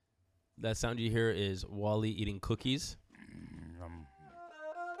That sound you hear is Wally eating cookies.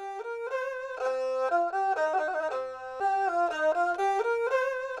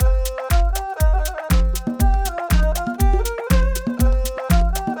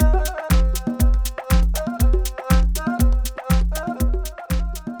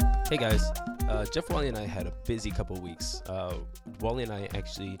 Hey guys, Jeff, Wally, and I had a busy couple weeks. Wally and I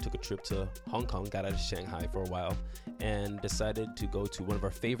actually took a trip to Hong Kong, got out of Shanghai for a while, and decided to go to one of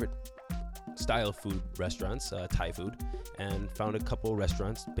our favorite style food restaurants, Thai food, and found a couple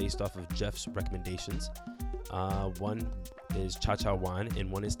restaurants based off of Jeff's recommendations. One is Cha Cha Wan, and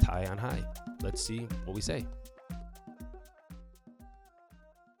one is Thai on High. Let's see what we say.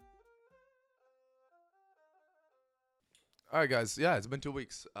 All right, guys. Yeah, it's been 2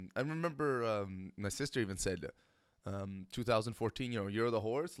 weeks. I remember my sister even said 2014, year of the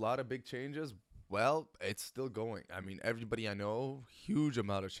horse, a lot of big changes. Well, it's still going. I mean, everybody I know, huge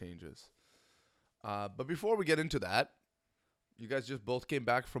amount of changes. But before we get into that, you guys just both came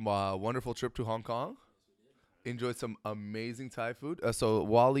back from a wonderful trip to Hong Kong. Enjoyed some amazing Thai food. So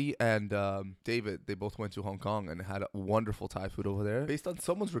Wally and David, they both went to Hong Kong and had a wonderful Thai food over there. Based on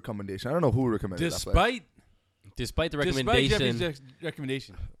someone's recommendation. I don't know who recommended that place. Despite the recommendation, Jeff's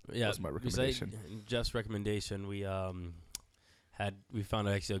recommendation. Yeah, that's my recommendation. Jeff's recommendation, we found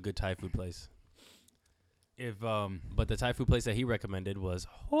actually a good Thai food place. But the Thai food place that he recommended was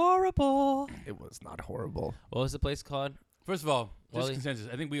horrible. It was not horrible. What was the place called? First of all, just Wally? consensus.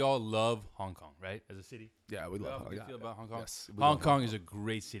 I think we all love Hong Kong, right? As a city. Yeah, we love How Hong do you Kong. feel about Hong Kong? Yes, Hong Kong is a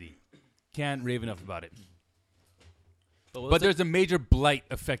great city. Can't rave enough about it. But But there's a major blight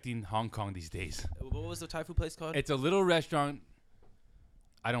affecting Hong Kong these days. what was the Thai food place called? It's a little restaurant.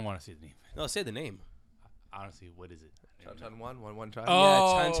 I don't want to say the name. No, say the name. Honestly, what is it? Cha Cha Wan, Cha.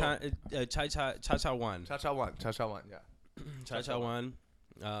 Oh. Yeah, Cha Cha Wan. Cha Cha Wan, yeah. Cha Cha Wan.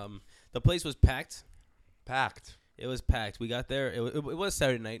 The place was packed. Packed. It was packed. We got there. It was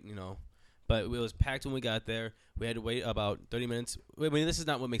Saturday night, but it was packed when we got there. We had to wait about 30 minutes. I mean, this is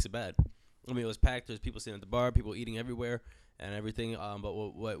not what makes it bad. I mean, it was packed. There's people sitting at the bar, people eating everywhere and everything. But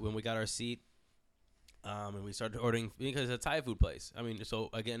when we got our seat and we started ordering, because it's a Thai food place. I mean, so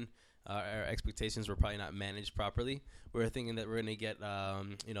again, our expectations were probably not managed properly. We were thinking that we're going to get,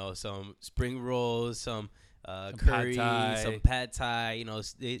 some spring rolls, some curry, some pad Thai.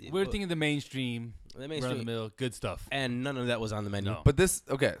 We're thinking the mainstream. The We're in the middle. Good stuff. And none of that was on the menu. No. But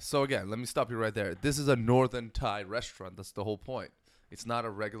so again, let me stop you right there. This is a Northern Thai restaurant. That's the whole point. It's not a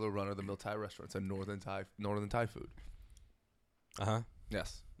regular run-of-the-mill Thai restaurant. It's a Northern Thai food. Uh-huh.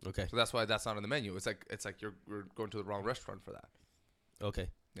 Yes. Okay. So that's why that's not on the menu. It's like we're going to the wrong restaurant for that. Okay.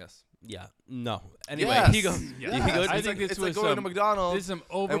 Yes. Yeah. No. Anyway, Yes. you go. Yes. You go. I It's think like, this it's like was going to some- McDonald's This is some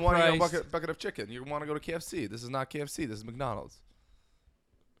and wanting a overpriced. bucket of chicken. You want to go to KFC. This is not KFC. This is McDonald's.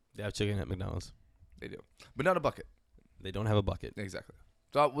 They have chicken at McDonald's. They do. But not a bucket. They don't have a bucket. Exactly.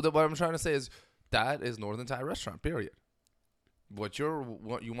 So what I'm trying to say is that is Northern Thai restaurant, period. What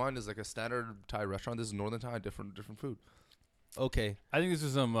you want is like a standard Thai restaurant. This is Northern Thai, different food. Okay. I think this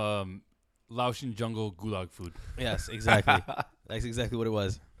is some Laotian jungle gulag food. Yes, exactly. That's exactly what it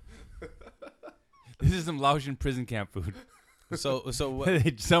was. This is some Laotian prison camp food. So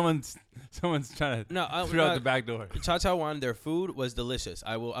what? someone's trying to No, through out the back door. Cha Cha Wan, their food was delicious.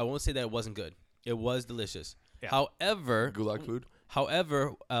 I won't say that it wasn't good. It was delicious. Yeah. However, Gulag food.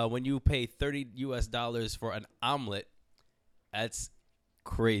 When you pay $30 for an omelet, that's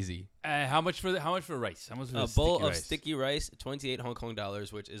crazy. How much for rice? How much for A the bowl sticky of rice? sticky rice, 28 Hong Kong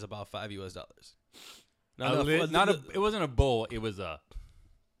dollars, which is about $5. It wasn't a bowl. It was a.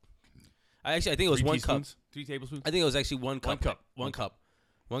 I think it was 1 cup. 3 tablespoons. I think it was actually 1 cup. One cup.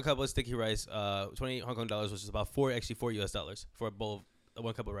 1 cup of sticky rice, 28 Hong Kong dollars, which is about $4 US dollars for a bowl of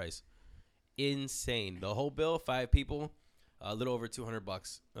 1 cup of rice. Insane. The whole bill, 5 people, a little over $200,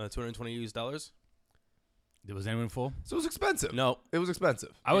 220 US dollars. Was anyone full? So it was expensive. No, It was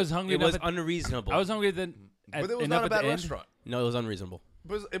expensive. I was hungry. it was unreasonable. I was hungry then. But it was not a bad restaurant. No, it was unreasonable.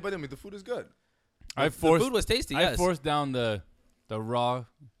 But I mean, the food is good. The food was tasty. I Yes. forced down the raw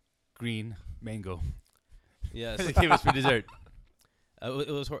green mango. Yes. They gave us for dessert. It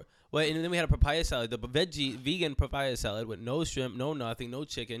was and then we had a papaya salad, the vegan papaya salad with no shrimp, no nothing, no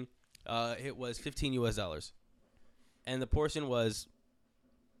chicken. It was $15 US dollars, and the portion was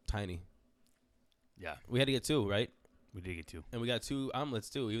tiny. Yeah, We had to get 2, right? we did get 2. And we got 2 omelets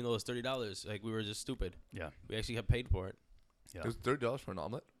too, even though it was $30. Like, we were just stupid. Yeah, We actually got paid for it. yeah. It was $30 for an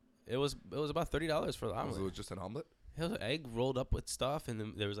omelet. It was about $30 for the Was omelet. it just an omelet? It was an egg rolled up with stuff, and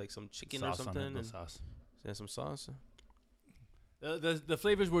then there was like some chicken Sauce or on something, it, no and sauce. some sauce. The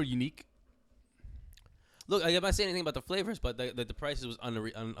flavors were unique. Look, I'm not saying anything about the flavors, but the prices was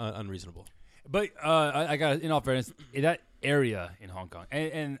unreasonable. But I got, in all fairness, in that area in Hong Kong,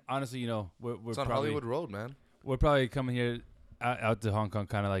 and honestly, we're It's on probably Hollywood Road, man. we're probably coming here out to Hong Kong,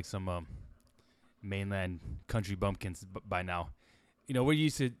 kind of like some mainland country bumpkins by now. We're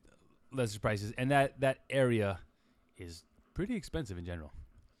used to lesser prices, and that area is pretty expensive in general.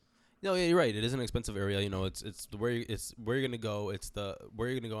 No, yeah, you're right. It is an expensive area. It's where you're gonna go. It's where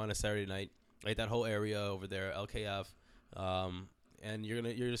you're gonna go on a Saturday night, like that whole area over there, LKF. And you're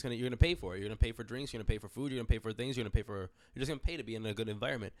gonna pay for it. You're gonna pay for drinks. You're gonna pay for food. You're gonna pay for things. You're just gonna pay to be in a good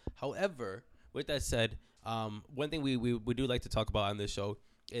environment. However, with that said, one thing we do like to talk about on this show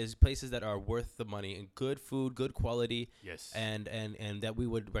is places that are worth the money and good food, good quality. Yes. And that we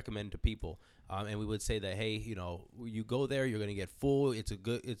would recommend to people. And we would say that, hey, you go there, you're gonna get full. It's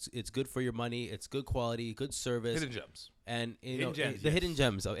good for your money. It's good quality, good service. Hidden gems. And Hidden gems, the yes. hidden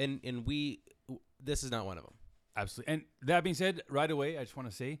gems. And this is not one of them. Absolutely. And that being said, right away, I just want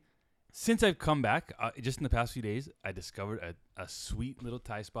to say, since I've come back, just in the past few days, I discovered a sweet little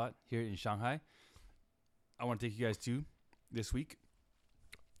Thai spot here in Shanghai. I want to take you guys to this week.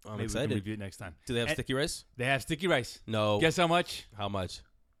 I'm Maybe we excited. can review it next time. Do they have sticky rice? They have sticky rice. No. Guess how much? How much?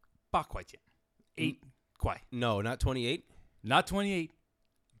 8 kwai jian. 8 kwai. No, not 28. Not 28.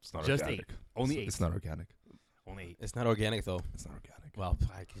 It's not Just organic. 8. Only 8. It's not organic. Only 8. It's not organic though. It's not organic. Well,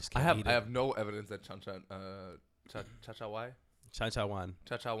 I just can't eat it. I have no evidence that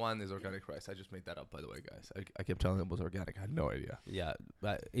Chachawan is organic rice. I just made that up, by the way, guys. I kept telling them it was organic. I had no idea. Yeah,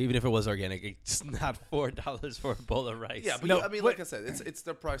 but even if it was organic, it's not $4 for a bowl of rice. Yeah, but No, like I said, it's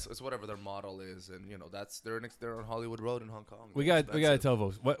their price. It's whatever their model is, and they're on Hollywood Road in Hong Kong. We They're got to tell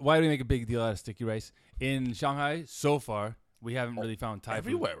folks, why do we make a big deal out of sticky rice? In Shanghai, so far, we haven't really found Thai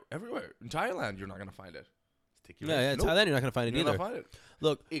food. Everywhere. In Thailand, you're not gonna find it. Sticky Yeah, rice. yeah. Nope. Thailand, you're not gonna find it You're either. not find it.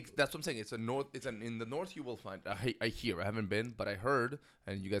 Look, That's what I'm saying. In the north you will find. I hear. I haven't been, but I heard,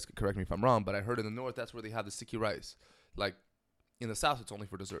 and you guys can correct me if I'm wrong. But I heard in the north that's where they have the sticky rice. Like in the south, it's only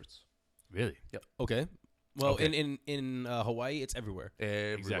for desserts. Really? okay. Well, Okay. in Hawaii, it's everywhere.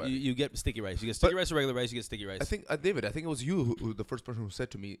 Everywhere. You get sticky rice. You get sticky rice or regular rice. You get sticky rice. I think David. I think it was you who the first person who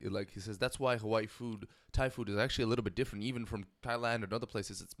said to me, he says that's why Thai food is actually a little bit different, even from Thailand and other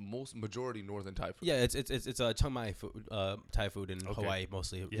places. It's majority northern Thai food. yeah, it's Chiang Mai food, Thai food in Hawaii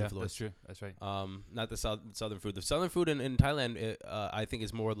mostly. Yeah, influenced. that's true. That's right. Not the southern food. The southern food in Thailand, I think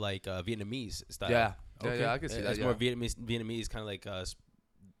is more like Vietnamese style. Yeah. Okay. Yeah, I can see that. It's Yeah. more Vietnamese kind of like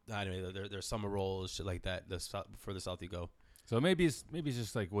I don't know. There's summer rolls, shit like that. The further south you go. So maybe it's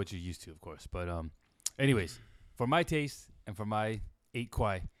just like what you're used to, of course. But anyways, for my taste and for my 8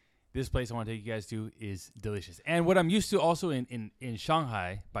 kwai, this place I want to take you guys to is delicious. And what I'm used to also in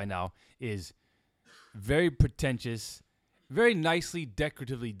Shanghai by now is very pretentious, very nicely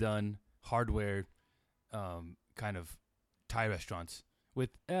decoratively done hardware kind of Thai restaurants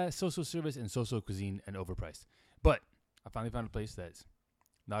with so-so service and so-so cuisine and overpriced. But I finally found a place that's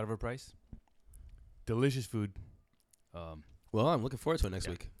not overpriced, delicious food. Well, I'm looking forward to it next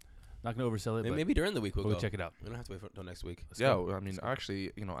Yeah. week. Not gonna oversell it, but Maybe during the week we'll we'll go. check it out. We don't have to wait until next week. Let's Yeah, go. well, I mean,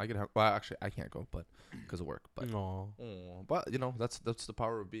 actually, I could have. Well, actually, I can't go, but because of work. But No. but that's the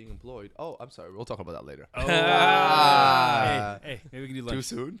power of being employed. Oh, I'm sorry. We'll talk about that later. Oh, Ah. hey, maybe we can do Too lunch.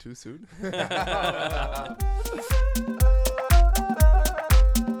 soon. Too soon.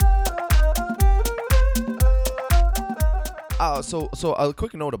 So a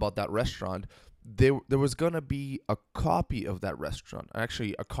quick note about that restaurant. There was gonna be a copy of that restaurant,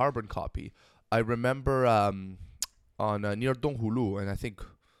 actually a carbon copy. I remember on near Donghulu and I think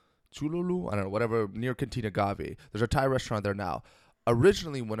Chululu, I don't know, whatever, near Cantina Gavi. There's a Thai restaurant there now.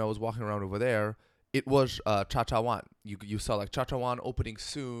 Originally, when I was walking around over there, it was Chachawan. You saw like Chachawan opening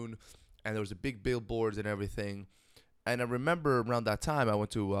soon, and there was a big billboards and everything. And I remember around that time, I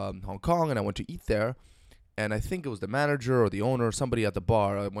went to Hong Kong and I went to eat there. And I think it was the manager or the owner or somebody at the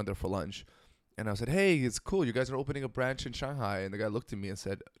bar. I went there for lunch. And I said, hey, it's cool. You guys are opening a branch in Shanghai. And the guy looked at me and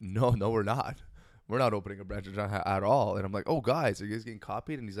said, no, we're not. We're not opening a branch in Shanghai at all. And I'm like, oh, guys, are you guys getting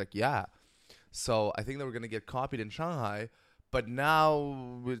copied? And he's like, yeah. So I think they were going to get copied in Shanghai. But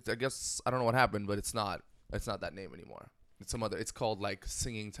now, I guess, I don't know what happened, but it's not that name anymore. It's some other, it's called like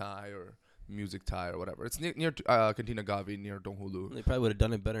Singing Thai or Music Thai or whatever. It's near Cantina Gavi, near Donghulu. They probably would have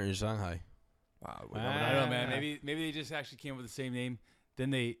done it better in Shanghai. We never I know. don't know, man. Maybe they just actually came up with the same name.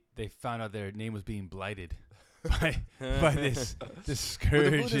 Then they found out their name was being blighted by this But the scourge.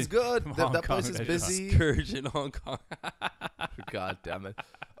 food is good. from That Hong place Kong is restaurant. busy. Scourge in Hong Kong. God damn it.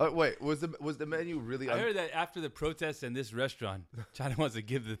 Wait, was the menu really? I heard that after the protests in this restaurant, China wants to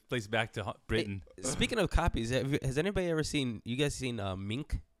give the place back to Britain. Speaking of copies, has anybody ever seen? You guys seen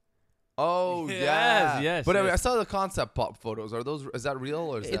Mink? Oh Yes, yeah, yes, But I mean, I yes. saw the concept pop photos. Are those? Is that real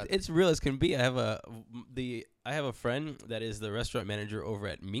or is that? It's real as can be. I have a friend that is the restaurant manager over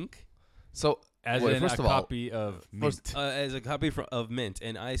at Mink. So As wait, in first a of all, copy of first- Mint. As a copy of Mint,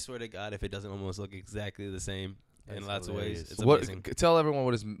 and I swear to God, if it doesn't almost look exactly the same in That's lots hilarious. of ways, it's what? amazing. Tell everyone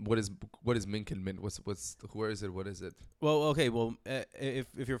what is Mink and Mint? What's where is it? What is it? Well, okay. Well,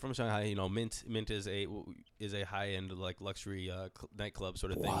 if you're from Shanghai, you know Mint is a high end like luxury nightclub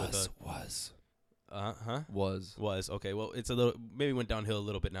sort of thing. Was Was okay. Well, it's a little maybe went downhill a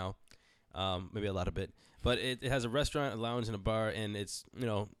little bit now, maybe a lot of bit. But it has a restaurant, a lounge, and a bar, and it's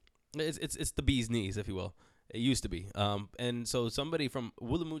it's the bee's knees, if you will. It used to be. And so somebody from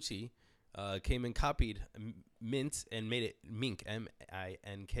Wulamuchi came and copied Mint and made it Mink,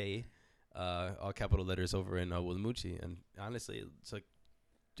 M-I-N-K, all capital letters over in Wulamuchi. And honestly, it's like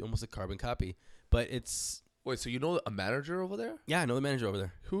almost a carbon copy. But it's Wait, so you know a manager over there? yeah, I know the manager over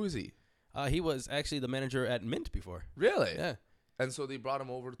there. Who is he? He was actually the manager at Mint before. Really? Yeah, And so they brought him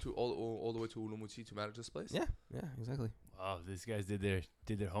over to all the way to Ulamuchi to manage this place. yeah, exactly. Wow, these guys did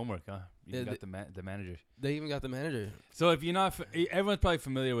their homework, huh? You Yeah, got the manager. They even got the manager. So if you're not, everyone's probably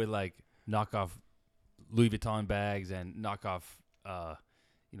familiar with like knockoff Louis Vuitton bags and knockoff,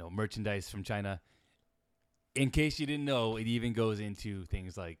 merchandise from China. In case you didn't know, it even goes into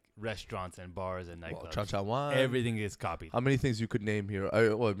things like restaurants and bars and Well, nightclubs. Cha Cha Wan. Everything is copied. How many things you could name here? I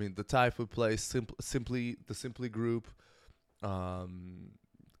mean, the Thai food place, the Simply Group,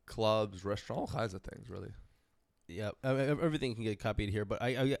 clubs, restaurant, all kinds of things, really. Yeah, everything can get copied here. But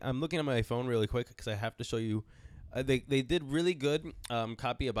I'm looking at my phone really quick because I have to show you. They did really good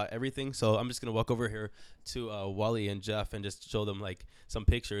copy about everything. So I'm just gonna walk over here to Wally and Jeff and just show them like some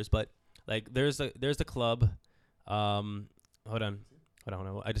pictures. But like there's the club. Hold on.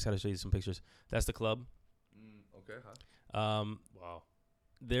 I just gotta show you some pictures. That's the club. Okay. Wow.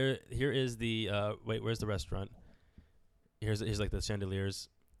 Here is the wait. Where's the restaurant? Here's like the chandeliers.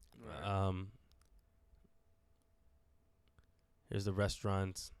 Right. Here's the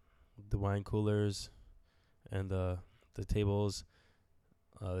restaurant, the wine coolers, and the tables.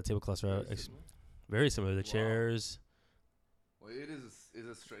 The tablecloths are very similar. The Wow. chairs, Well, it is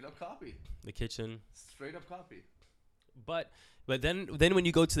a straight up copy. the kitchen. Straight up copy. But then when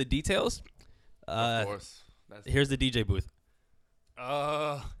you go to the details, Of course. That's here's the DJ booth.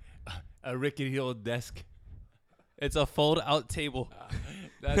 A rickety old desk. It's a fold out table.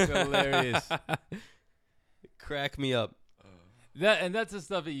 That's hilarious. Crack me up. That's the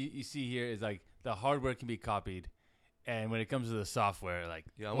stuff that you see here is like the hardware can be copied, and when it comes to the software, like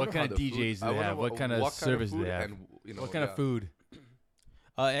I what wonder kind how of the food- DJs do I they wonder have? What kind of what service do food they have? and, What kind of food?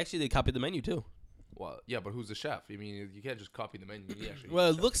 Actually, they copied the menu too. Well, yeah, but who's the chef? I mean, you can't just copy the menu. You actually Well,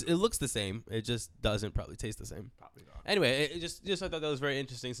 it looks the same. It just doesn't probably taste the same. probably not. Anyway, it just I thought that was very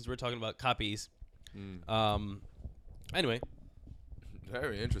interesting since we're talking about copies. Anyway,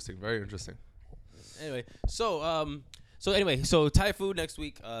 Very interesting. Very interesting. So Thai food next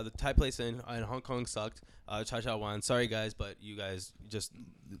week. The Thai place in Hong Kong sucked. Cha Cha Wan. Sorry guys, but you guys just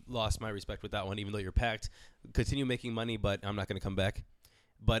lost my respect with that one. Even though you're packed, continue making money, but I'm not gonna come back.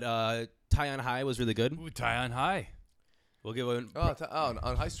 But Thai on High was really good. Ooh, Thai on High. We'll give one.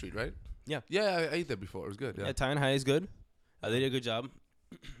 On High Street, right? Yeah. Yeah, I ate there before. It was good. Yeah, Yeah. Thai on High is good. They did a good job.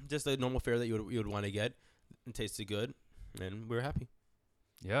 Just the normal fare that you would want to get. It tasted good, and we were happy.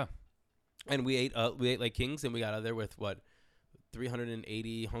 Yeah. And we ate like kings, and we got out of there with what,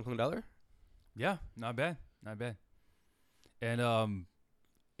 380 Hong Kong dollar. Yeah, not bad. Not bad. And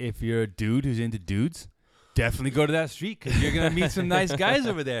if you're a dude who's into dudes, definitely go to that street because you're going to meet some nice guys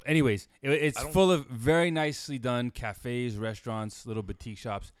over there. Anyways, it's full of very nicely done cafes, restaurants, little boutique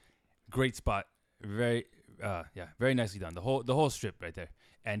shops. Great spot. Very nicely done. The whole strip right there.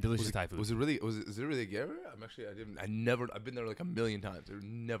 And delicious Thai food. Is it really a gay area? I've been there like a million times. I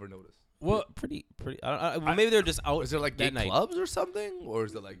never noticed. Well, pretty. Maybe they're just out. Is there like gay that night. clubs or something, or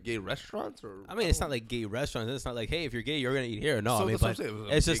is it like gay restaurants? Or I mean, it's not like gay restaurants. It's not like, hey, if you're gay, you're gonna eat here. No, So I mean, that's what but I'm saying.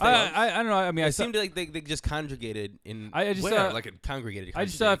 it's just Gay like, clubs? I don't know. I mean, it seemed like they just congregated in. I just Where? saw Like in congregated. I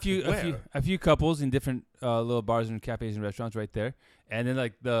just saw Where? a few couples in different little bars and cafes and restaurants right there, and then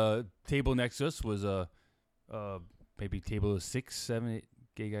like the table next to us was maybe table of 6, 7, 8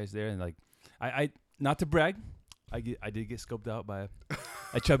 gay guys there, and like I not to brag, I did get scoped out by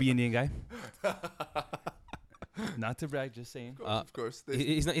a chubby Indian guy. Not to brag, just saying. Of course.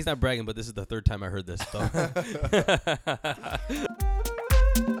 He's not bragging, but this is the third time I heard this. So.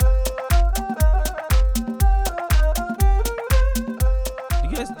 Do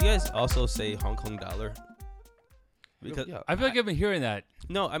you guys also say Hong Kong dollar? Because Yeah. I feel like I've been hearing that.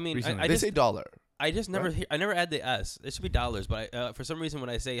 no, I mean Recently. I They just say dollar. I just never Right? I never add the S. It should be dollars, but for some reason when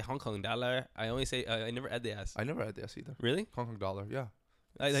I say Hong Kong dollar, I only say I never add the S. I never had the S either. Really? Hong Kong dollar, yeah.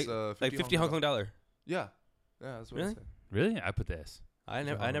 Like It's, 50 Hong Kong dollar. Yeah. Yeah, that's what Really? I said. Really? I put the S. I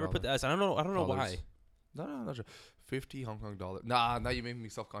 50 never Hong put the Kong S. I don't know dollars. why. No, not sure. 50 Hong Kong dollar. Nah, now you made me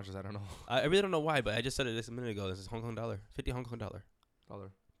self-conscious. I don't know. I really don't know why, but I just said it just a minute ago. This is Hong Kong dollar. 50 Hong Kong dollar.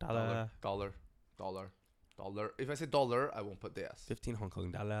 Dollar. If I say dollar, I won't put the S. 15 Hong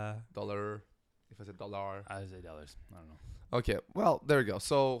Kong dollar. Dollar. If I say dollar. I say dollars. I don't know. Okay, well, there we go.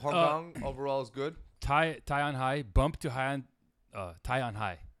 So Hong Kong overall is good. Thai on High, bump to High on, Thai on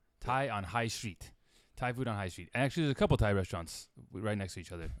High. Thai on High Street. Thai food on High Street. And actually, there's a couple Thai restaurants right next to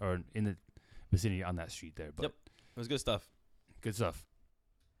each other, or in the vicinity on that street there. But Yep. It was good stuff. good stuff.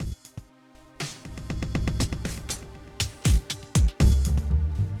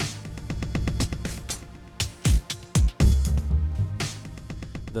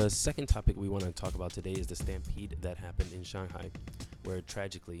 The second topic we want to talk about today is the Stampede that happened in Shanghai, where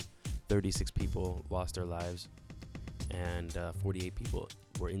tragically 36 people lost their lives and 48 people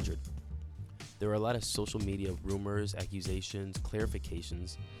were injured. There were a lot of social media rumors, accusations,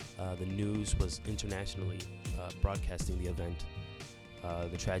 clarifications. The news was internationally broadcasting the event,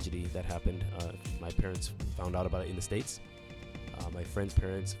 the tragedy that happened. My parents found out about it in the States. My friend's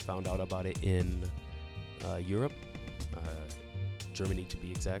parents found out about it in Europe. Germany to be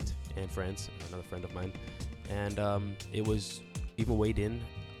exact, and France, another friend of mine. And it was even weighed in.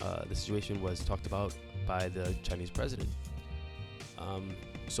 The situation was talked about by the Chinese president.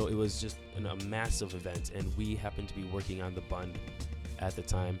 So it was just a massive event, and we happened to be working on the Bund at the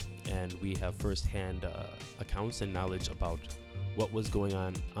time, and we have firsthand accounts and knowledge about what was going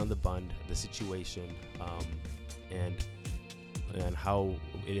on the Bund, the situation, and how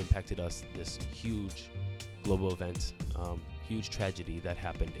it impacted us, this huge global event, huge tragedy that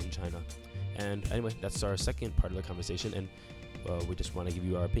happened in China. And anyway, that's our second part of the conversation, and we just want to give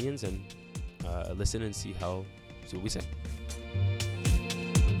you our opinions and listen and see what we say.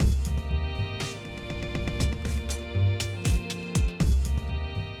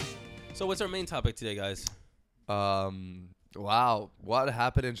 So what's our main topic today, guys? Wow, what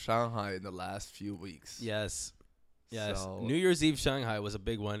happened in Shanghai in the last few weeks? Yes. So, New Year's Eve Shanghai was a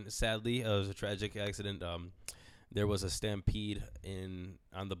big one. Sadly, it was a tragic accident. There was a stampede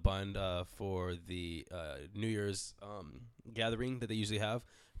on the Bund for the New Year's gathering that they usually have.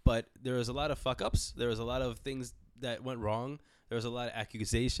 But there was a lot of fuck-ups. There was a lot of things that went wrong. There was a lot of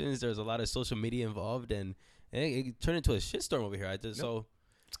accusations. There was a lot of social media involved. And it turned into a shitstorm over here. So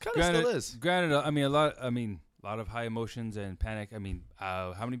it kind of still is. Granted, a lot of high emotions and panic.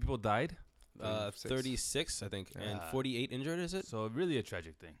 How many people died? 36, I think, and Yeah. 48 injured, is it? So really a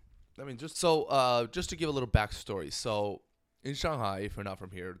tragic thing. Just to give a little backstory. So in Shanghai, if you're not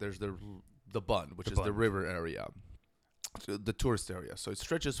from here, there's the Bund, which is the Bund. river area, the tourist area. So it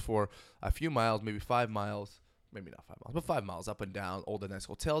stretches for a few miles, maybe 5 miles, maybe not 5 miles, but 5 miles up and down. All the nice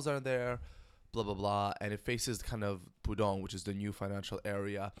hotels are there, blah, blah, blah. And it faces kind of Pudong, which is the new financial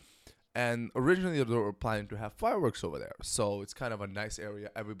area. And originally they were planning to have fireworks over there. So it's kind of a nice area.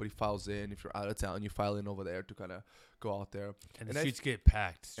 Everybody files in. If you're out of town, you file in over there to kind of go out there. And the streets get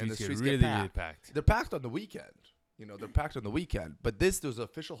packed. And the streets really, get really packed. packed. They're packed on the weekend. They're packed on the weekend. But this was an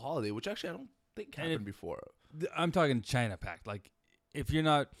official holiday, which actually I don't think And happened before. I'm talking China packed. Like, if you're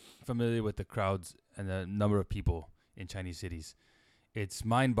not familiar with the crowds and the number of people in Chinese cities, it's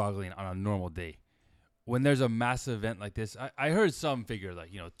mind-boggling on a normal day. When there's a massive event like this, I heard some figure like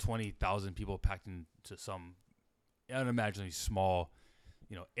 20,000 people packed into some unimaginably small,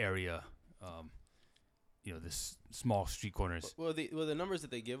 area. This small street corners. Well, the numbers that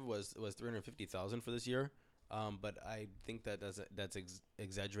they give was 350,000 for this year, but I think that's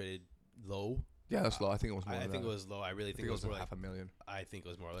exaggerated low. Yeah, that's low. I think it was more. I think it was low. I really think it was more like 500,000. I think it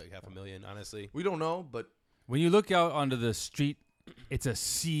was more like 500,000. Honestly, We don't know, but When you look out onto the street, it's a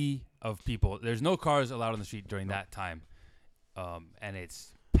sea of people. There's no cars allowed on the street during that time, and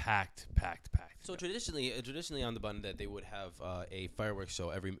it's packed. so traditionally on the Bund that they would have a fireworks show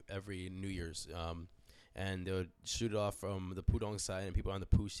every New Year's, and they would shoot it off from the Pudong side, and people on the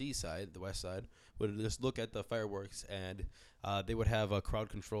Puxi side, the west side, would just look at the fireworks, and they would have a crowd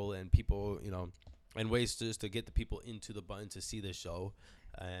control and people, and ways to get the people into the Bund to see the show.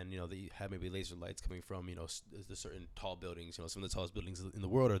 And they have maybe laser lights coming from the certain tall buildings. Some of the tallest buildings in the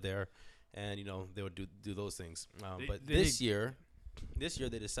world are there, and they would do those things. But this year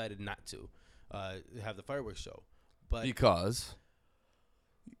they decided not to have the fireworks show. But because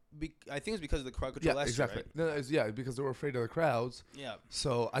I think it's because of the crowd control. Yeah, last exactly. Year, right? No, yeah, because they were afraid of the crowds. Yeah.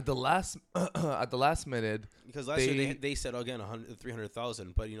 So at the last at the last minute, Because last year they said again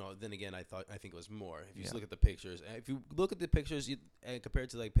 300,000, but then again I think it was more. If you just look at the pictures, and if you look at the pictures and compared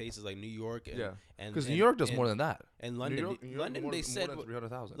to like places like New York and because New York does more than that. And London, London they said more than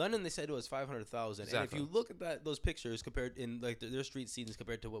 300,000. London they said it was 500,000. Exactly. And if you look at those pictures compared in like their street scenes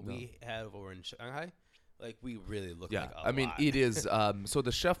compared to what we have over in Shanghai, like we really look like a lot. It is. So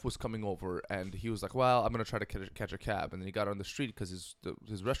the chef was coming over, and he was like, "Well, I'm gonna try to catch a cab." And then he got on the street because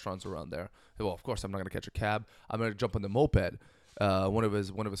his restaurant's around there. Well, of course, I'm not gonna catch a cab. I'm gonna jump on the moped. One of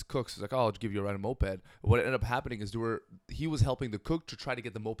his cooks was like, "Oh, I'll give you a ride on moped." What ended up happening is he was helping the cook to try to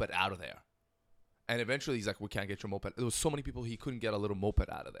get the moped out of there, and eventually he's like, "We can't get your moped." There was so many people he couldn't get a little moped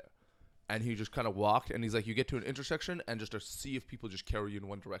out of there. And he just kind of walked, and he's like, you get to an intersection, and just to see if people just carry you in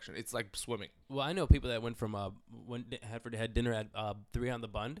one direction. It's like swimming. Well, I know people that went from had dinner at 3 on the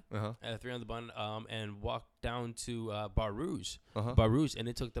Bund, at 3 on the Bund, and walked down to Bar Rouge, and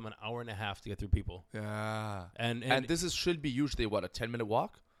it took them an hour and a half to get through people. Yeah. And this should be usually what, a 10-minute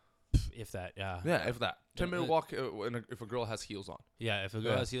walk? If that, yeah. Yeah, if that. 10-minute walk if a girl has heels on. Yeah, if a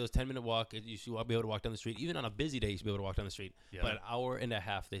girl has heels, 10-minute walk, you should be able to walk down the street. Even on a busy day, you should be able to walk down the street. Yeah. But an hour and a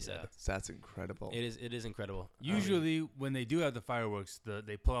half, they said. That's incredible. It is incredible. Usually, when they do have the fireworks,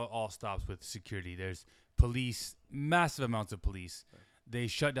 they pull out all stops with security. There's police, massive amounts of police. Right. They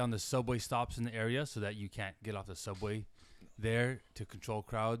shut down the subway stops in the area so that you can't get off the subway there to control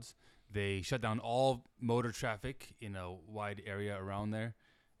crowds. They shut down all motor traffic in a wide area around there.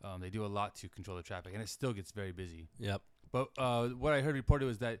 They do a lot to control the traffic, and it still gets very busy. Yep. But what I heard reported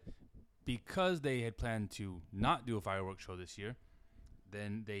was that because they had planned to not do a fireworks show this year,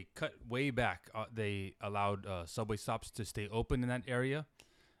 then they cut way back. They allowed subway stops to stay open in that area.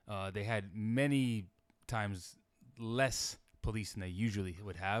 They had many times less police than they usually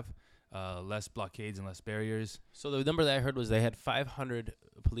would have, less blockades and less barriers. So the number that I heard was they had 500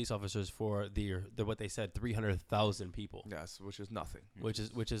 police officers for the what they said 300,000 people. Yes, which is nothing. Which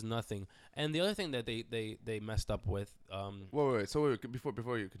is nothing. And the other thing that they messed up with. Wait. So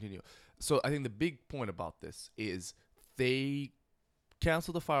before you continue, so I think the big point about this is they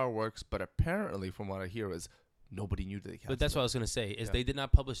canceled the fireworks, but apparently, from what I hear, is nobody knew that they canceled. But that's what I was gonna say is they did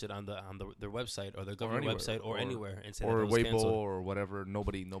not publish it on their website or the government website or anywhere and say or that it was Weibo canceled. or whatever.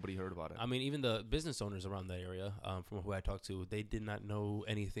 Nobody heard about it. I mean, even the business owners around that area, from who I talked to, they did not know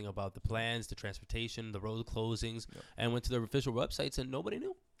anything about the plans, the transportation, the road closings, and went to their official websites and nobody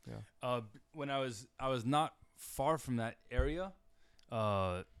knew. Yeah. When I was not far from that area,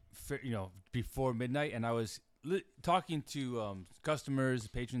 before midnight, and I was talking to customers,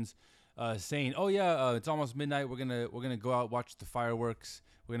 patrons. Saying, "Oh yeah, it's almost midnight. We're gonna go out watch the fireworks.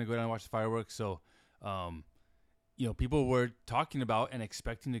 We're gonna go down and watch the fireworks." So, people were talking about and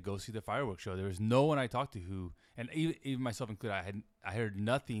expecting to go see the fireworks show. There was no one I talked to who, and even myself included, I heard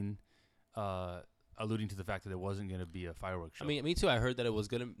nothing alluding to the fact that there wasn't gonna be a fireworks show. I mean, me too. I heard that it was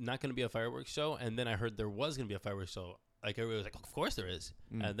not gonna be a fireworks show, and then I heard there was gonna be a fireworks show. Like everybody was like, "Of course there is,"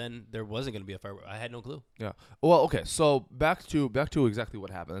 and then there wasn't going to be a firework. I had no clue. Yeah. Well, okay. So back to exactly what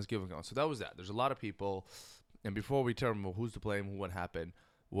happened. Let's give it going. So that was that. There's a lot of people, and before we determine who's to blame, what happened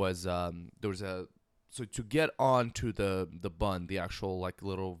was there was so to get onto the Bund, the actual like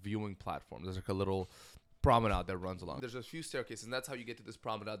little viewing platform. There's like a little promenade that runs along. There's a few staircases, and that's how you get to this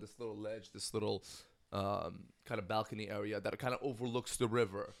promenade, this little ledge, this little kind of balcony area that kind of overlooks the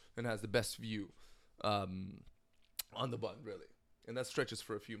river and has the best view. On the Bund, really, and that stretches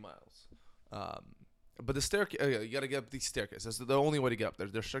for a few miles. But the staircase, you gotta get up these staircases. That's the only way to get up there.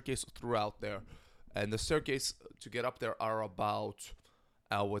 There's staircases throughout there, and the staircase to get up there are about,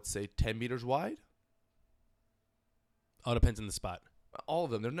 I would say, 10 meters wide. All depends on the spot. All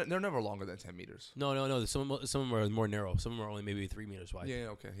of them, they're never longer than 10 meters. No. Some of them are more narrow. Some of them are only maybe 3 meters wide. Yeah.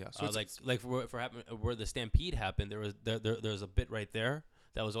 Okay. Yeah. So where the Stampede happened, there was a bit right there.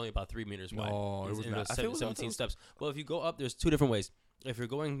 That was only about 3 meters wide. No, it was not. 17 steps. Well, if you go up, there's two different ways. If you're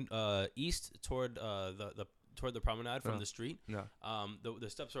going east toward the promenade from the street, the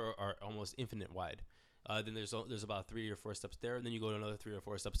steps are almost infinite wide. Then there's about 3 or 4 steps there, and then you go to another 3 or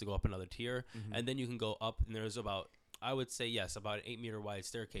 4 steps to go up another tier, and then you can go up, and there's about, I would say, about an 8 meter wide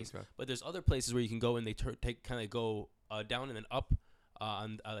staircase. Okay. But there's other places where you can go and they go down and then up.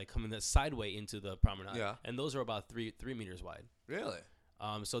 Like coming the sideway into the promenade, and those are about 3 meters wide. Really?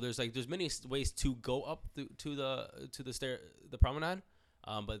 So there's many ways to go up to the promenade,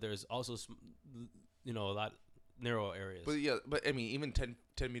 but there's also a lot narrow areas. But I mean, even 10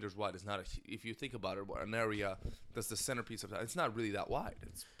 meters wide is not if you think about it, an area that's the centerpiece of that. It's not really that wide.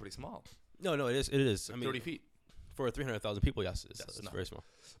 It's pretty small. No, it is. Like 30 feet. for 300,000 people, yes, it's not- very small.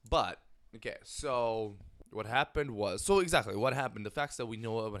 But okay, so what happened was what happened. The facts that we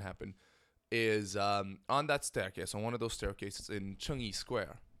know of what happened is on that staircase, on one of those staircases in Chengyi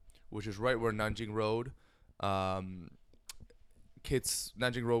Square, which is right where Nanjing Road, hits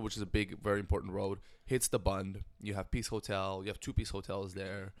Nanjing Road, which is a big, very important road, hits the Bund. You have Peace Hotel. You have two Peace Hotels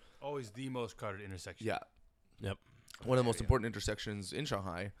there. Always the most crowded intersection. Yeah. Yep. One of the most important intersections in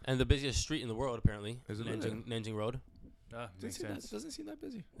Shanghai. And the busiest street in the world, apparently. Is it Nanjing Road. Makes sense. Doesn't seem that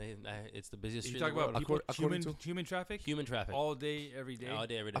busy. It's the busiest You street talk in the world. about people, According to- human traffic, Human traffic. all day, every day. All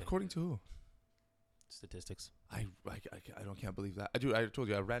day, every day. According to who? Statistics. I can't believe that. I told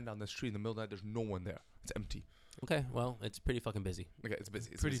you I ran down the street in the middle of the night. There's no one there. It's empty. Okay, well, it's pretty fucking busy. Okay, it's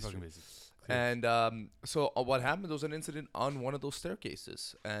busy. It's Pretty busy fucking street. busy. And so what happened? There was an incident on one of those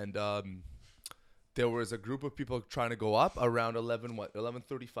staircases, and there was a group of people trying to go up around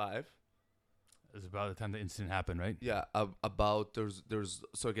 11:35. It was about the time the incident happened, right? Yeah, about there was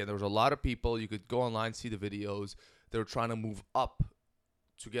a lot of people. You could go online, see the videos. They were trying to move up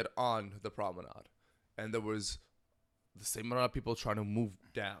to get on the promenade, and there was the same amount of people trying to move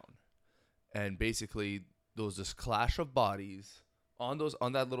down, and basically there was this clash of bodies on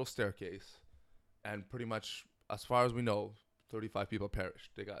that little staircase, and pretty much, as far as we know, 35 people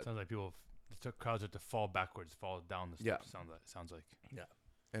perished. They got Sounds like crowds have to fall backwards, fall down the steps. Yeah. Sounds like.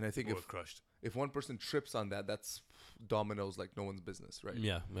 and I think Or crushed. if one person trips on that, that's dominoes like no one's business, right?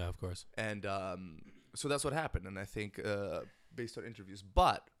 Yeah, of course. And so that's what happened. And I think based on interviews.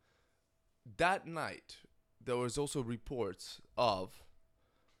 But that night, there was also reports of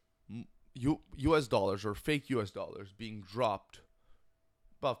U.S. dollars or fake U.S. dollars being dropped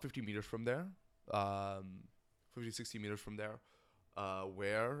about 50 meters from there, 50, 60 meters from there,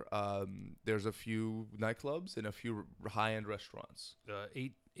 where there's a few nightclubs and a few high-end restaurants.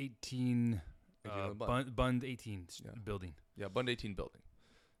 18 Bund 18 Yeah. building. Yeah, Bund 18 building.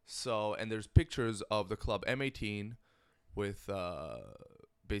 So, and there's pictures of the club M18 with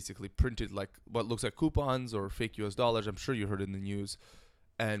basically printed like what looks like coupons or fake US dollars. I'm sure you heard it in the news.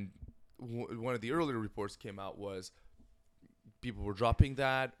 And one of the earlier reports came out was people were dropping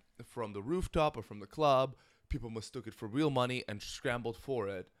that from the rooftop or from the club. People mistook it for real money and scrambled for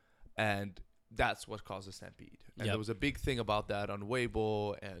it. And that's what caused the stampede. And there was a big thing about that on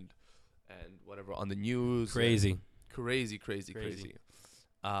Weibo and whatever on the news. Crazy. Crazy.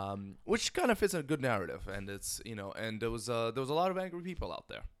 Which kind of fits a good narrative, and it's and there was a lot of angry people out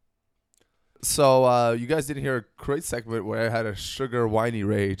there. So you guys didn't hear a great segment where I had a sugar whiny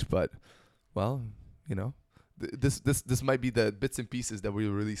rage, but well, this might be the bits and pieces that we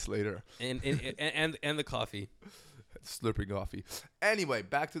release later. And the coffee. Slurping coffee. Anyway,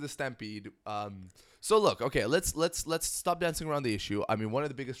 back to the Stampede. So look, okay, let's stop dancing around the issue. I mean, one of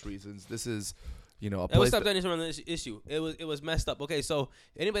the biggest reasons this is, a Let's place. stop dancing around this issue. It was messed up. Okay, so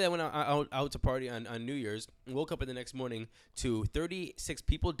anybody that went out to party on New Year's woke up in the next morning to 36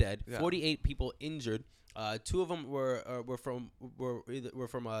 people dead, 48 people injured. Two of them were from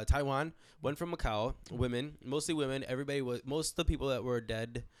Taiwan, one from Macau. Women, mostly women. Most of the people that were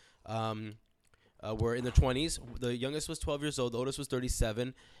dead were in their 20s. The youngest was 12 years old. The oldest was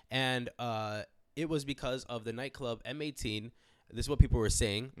 37, and it was because of the nightclub M18. This is what people were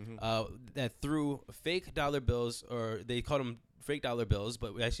saying, that threw fake dollar bills, or they called them fake dollar bills,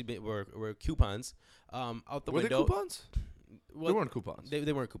 but we actually were coupons out the window. Were they coupons? Well, they weren't coupons.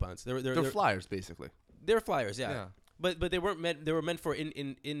 They weren't coupons. They're flyers, basically. They're flyers, yeah. But they weren't meant. They were meant for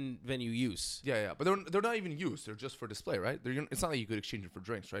in venue use. Yeah. But they're not even used. They're just for display, right? It's not like you could exchange it for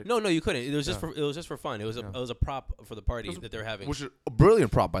drinks, right? No, you couldn't. It was just for fun. It was a prop for the party that they're having. Which is a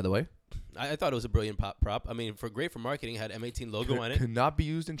brilliant prop, by the way. I thought it was a brilliant prop. I mean, great for marketing. It had M18 logo on it. Cannot be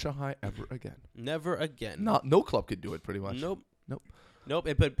used in Shanghai ever again. Never again. No club could do it, pretty much. Nope.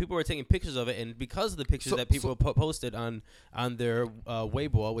 But people were taking pictures of it, and because of the pictures that people posted on their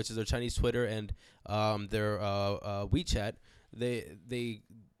Weibo, which is their Chinese Twitter, and their WeChat,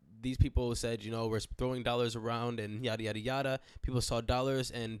 these people said, we're throwing dollars around and yada yada yada. People saw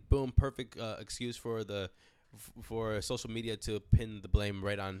dollars, and boom, perfect excuse for social media to pin the blame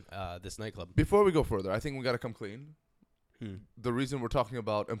right on this nightclub. Before we go further, I think we got to come clean. The reason we're talking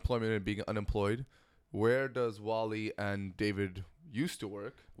about employment and being unemployed, where does Wally and David used to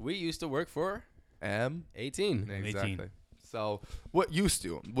work? We used to work for M18. Exactly. 18. So what used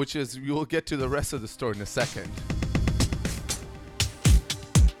to, which is, you'll get to the rest of the story in a second.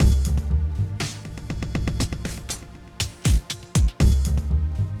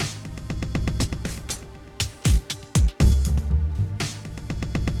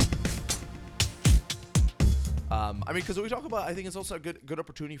 I mean, because we talk about, I think it's also a good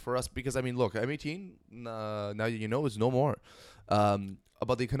opportunity for us because, I mean, look, M18, now you know, is no more.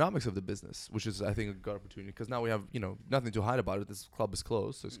 About the economics of the business, which is, I think, a good opportunity because now we have, you know, nothing to hide about it. This club is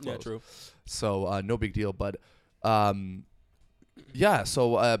closed, so it's closed. Yeah, true. So no big deal. But yeah,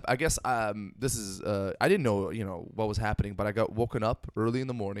 so I guess this is I didn't know, you know, what was happening, but I got woken up early in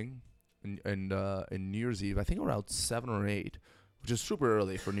the morning, in New Year's Eve, I think around 7 or 8, which is super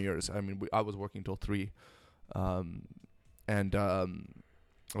early for New Year's. I mean, I was working till 3, and I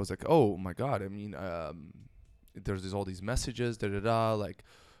was like, oh my god. I mean, there's all these messages, like,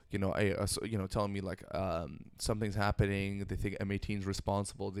 you know, you know, telling me like something's happening. They think M18's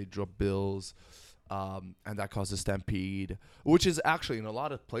responsible. They drop bills, and that causes Stampede, which is actually in a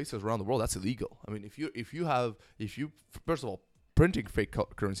lot of places around the world that's illegal. I mean, if you first of all, printing fake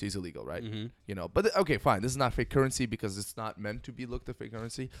currency is illegal, right? Mm-hmm. You know, but okay, fine. This is not fake currency because it's not meant to be looked at fake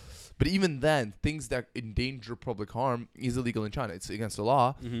currency. But even then, things that endanger public harm is illegal in China. It's against the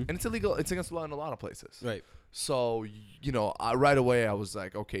law, Mm-hmm. and it's illegal. It's against the law in a lot of places. Right. So, you know, right away I was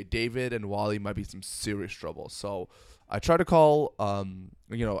like, okay, David and Wally might be some serious trouble. So I try to call,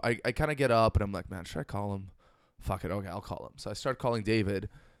 you know, I kind of get up and I'm like, man, should I call him? Fuck it. Okay, I'll call him. So I start calling David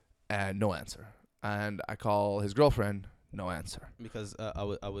and no answer. And I call his girlfriend, no answer. Because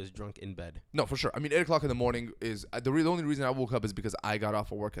I was drunk in bed. No, for sure. I mean, 8 o'clock in the morning is, the only reason I woke up is because I got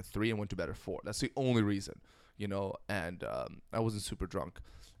off of work at 3 and went to bed at 4. That's the only reason, you know, and I wasn't super drunk.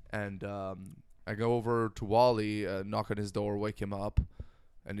 And I go over to Wally, knock on his door, wake him up,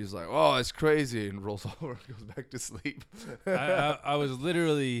 and he's like, "Oh, it's crazy," and rolls over and goes back to sleep. I was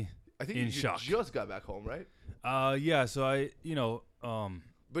literally I think in you shock. just got back home, right? Yeah. So I, you know,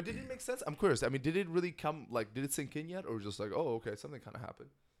 But did it make sense? I'm curious. I mean, did it really come, like, did it sink in yet? Or just like, oh, okay, something kind of happened?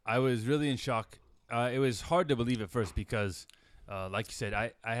 I was really in shock. It was hard to believe at first because, like you said,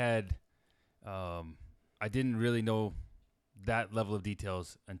 I had, I didn't really know that level of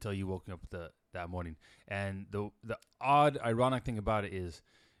details until you woke me up that morning. And the odd, ironic thing about it is,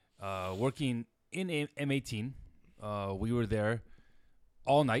 working in M18, we were there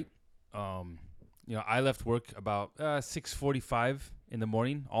all night. You know, I left work about 6:45 in the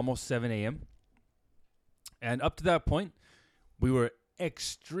morning, almost 7 a.m. And up to that point, we were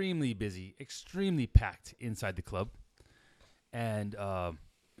extremely busy, extremely packed inside the club. And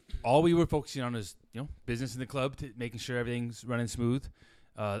all we were focusing on is, you know, business in the club, making sure everything's running smooth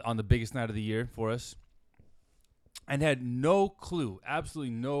on the biggest night of the year for us. And had no clue,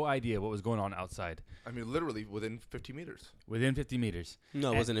 absolutely no idea what was going on outside. I mean, literally within 50 meters. Within 50 meters.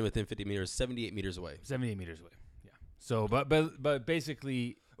 No, it wasn't within 50 meters. 78 meters away. 78 meters away. Yeah. So, but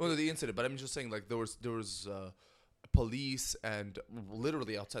basically, Well, the incident, but I'm just saying, like, there was police and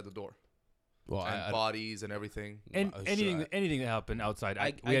literally outside the door. Well, And bodies and everything. and anything that happened outside,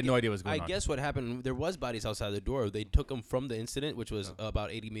 we had no idea what was going on. I guess what happened, there was bodies outside the door. They took him from the incident, which was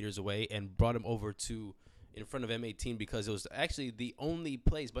about 80 meters away, and brought him over to in front of M18 because it was actually the only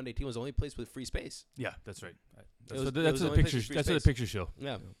place. Bund 18 was the only place with free space. Yeah, that's right. That's That's the what the only place pictures. with free That's what the space. pictures show.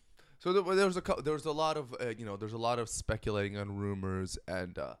 Yeah. So there was a lot of you know, there's a lot of speculating on rumors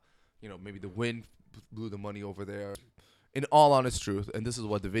and you know, maybe the wind blew the money over there. In all honest truth, and this is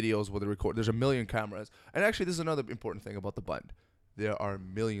what the videos, what the record, there's a million cameras. And actually, this is another important thing about the Bund. There are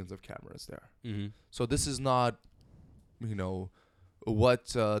millions of cameras there. Mm-hmm. So this is not, you know, what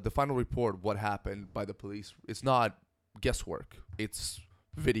the final report, what happened by the police. It's not guesswork. It's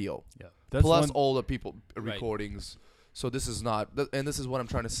video. Yeah, that's Plus one, all the people Right. recordings. So this is not, and this is what I'm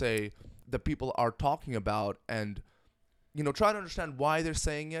trying to say. That people are talking about, and you know, try to understand why they're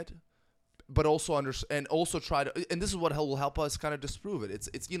saying it, but also and also try to, and this is what will help us kind of disprove it.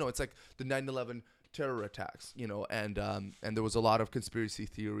 It's you know, it's like the 9/11 terror attacks, you know, and there was a lot of conspiracy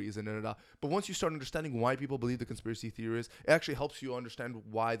theories and but once you start understanding why people believe the conspiracy theories, it actually helps you understand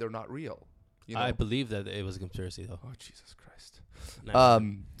why they're not real. You know? I believe that it was a conspiracy, though. Oh Jesus Christ! No.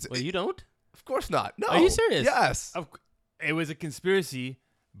 Well, You don't? of course not. No. Are you serious? Yes. it was a conspiracy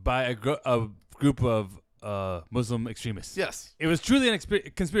by a group of Muslim extremists. Yes. It was truly an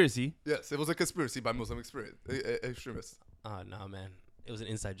conspiracy. Yes. It was a conspiracy by Muslim extremists. Oh, no, man. It was an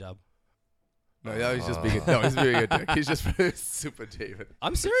inside job. No, yeah, he's just being he's being a dick. He's just super David.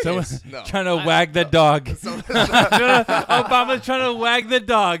 I'm serious. Someone's No. trying to wag the dog. Obama's trying to wag the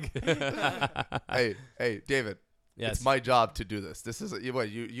dog. hey, David. Yes. It's my job to do this. This is what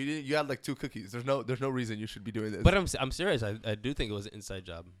you had like 2 cookies. There's no reason you should be doing this. But I'm serious. I do think it was an inside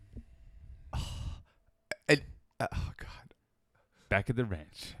job. And, oh God. Back at the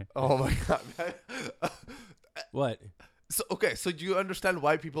ranch. Oh my God. What? So okay, so do you understand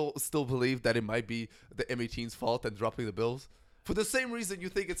why people still believe that it might be the M18's fault and dropping the bills? For the same reason you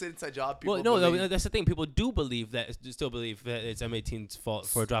think it's an inside job, people Well, no, believe. that's the thing. People do believe that, still believe that it's M18's fault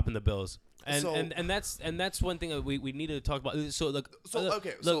for dropping the bills, and that's one thing that we need to talk about. So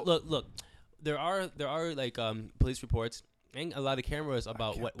look. There are like police reports and a lot of cameras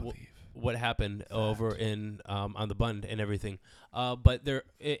about what happened over in on the Bund and everything. But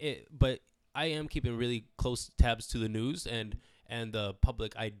I am keeping really close tabs to the news and the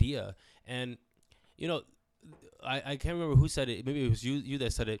public idea. And I can't remember who said it. Maybe it was you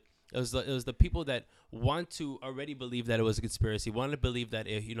that said it. It was the people that want to already believe that it was a conspiracy, want to believe that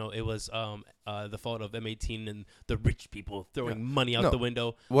it was the fault of M18 and the rich people throwing money out the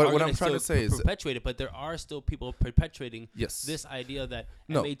window. What I'm trying to say is perpetuate it, but there are still people perpetuating this idea that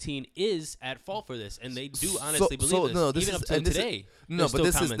M18 is at fault for this, and they do honestly believe this. Even up to today.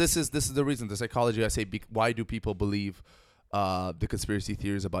 This is the reason. The psychology I say. Why do people believe the conspiracy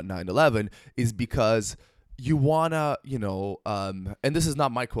theories about 9/11 is because you wanna, and this is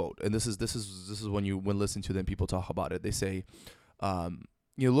not my quote, and this is when listening to them, people talk about it. They say,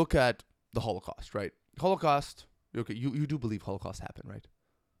 you look at the Holocaust, right? Holocaust, okay, you do believe Holocaust happened, right?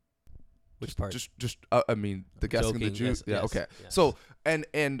 Which part? Just I mean, the guessing the Jews. Yes, okay. Yes. So and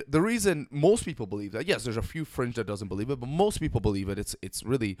the reason most people believe that, yes, there's a few fringe that doesn't believe it, but most people believe it. It's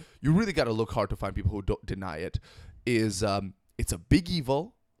really, you really got to look hard to find people who don't deny it. Is it's a big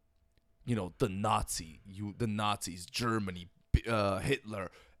evil. The Nazis, Germany, Hitler,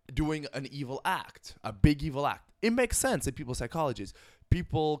 doing an evil act, a big evil act. It makes sense in people's psychologies.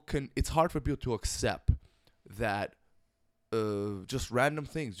 It's hard for people to accept that just random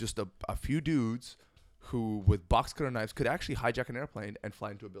things, just a few dudes who with box cutter knives could actually hijack an airplane and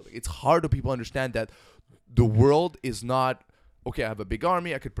fly into a building. It's hard to people understand that the world is not, okay, I have a big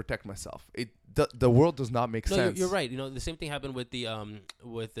army, I could protect myself. The world does not make sense. You're right. The same thing happened with the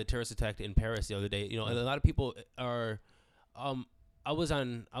terrorist attack in Paris the other day. And a lot of people are. I was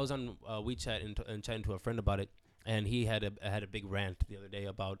on WeChat and chatting to a friend about it, and he had a big rant the other day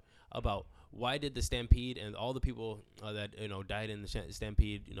about why did the Stampede and all the people that died in the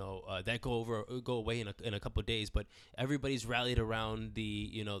Stampede that go away in a couple of days, but everybody's rallied around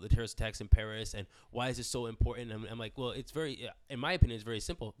the the terrorist attacks in Paris, and why is it so important? And I'm like, well, it's very, in my opinion, it's very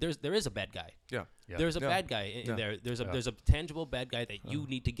simple. There is a bad guy. Yeah. There's a bad guy in there. There's a tangible bad guy that you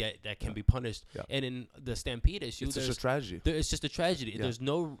need to get that can be punished. Yeah. And in the Stampede issue, it's just a tragedy. It's just a tragedy. Yeah. There's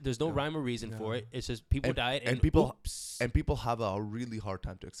no rhyme or reason for it. It's just people died, and people have a really hard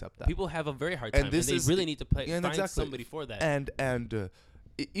time to accept that. People have a very hard time, and they really need to find somebody for that. And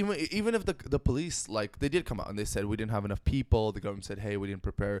even if the police, like, they did come out and they said we didn't have enough people, the government said, hey, we didn't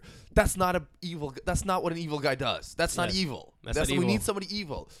prepare. That's not what an evil guy does. That's not evil. We need somebody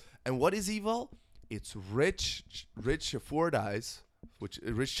evil. And what is evil? It's rich Fordais,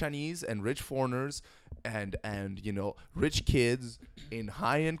 rich Chinese and rich foreigners, and rich kids in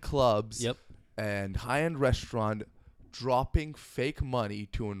high-end clubs and high-end restaurant dropping fake money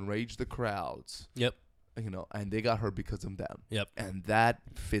to enrage the crowds. Yep. And they got hurt because of them. Yep. And that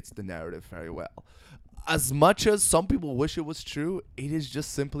fits the narrative very well. As much as some people wish it was true, it is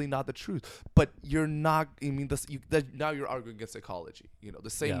just simply not the truth. But you're not, now you're arguing against psychology. The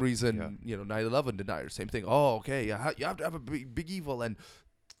same reason, 9/11 deniers, same thing. Oh, okay, you have to have a big evil, and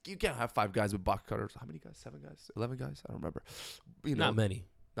you can't have 5 guys with box cutters. How many guys? 7 guys? 11 guys? I don't remember. Not many.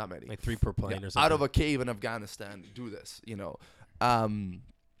 Like 3 per plane or something. Out of a cave in Afghanistan, do this, And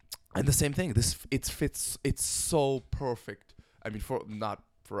the same thing. It fits. It's so perfect. I mean, not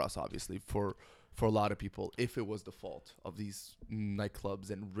for us, obviously, for a lot of people, if it was the fault of these nightclubs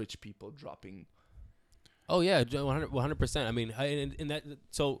and rich people dropping. Oh yeah, 100%. I mean, in that.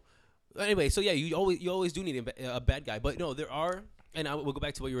 So anyway, you always do need a bad guy, but no, there are, and we'll go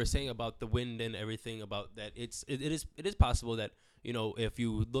back to what you were saying about the wind and everything about that. It is possible that if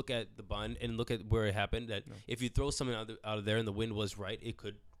you look at the Bund and look at where it happened, that if you throw something out of there and the wind was right, it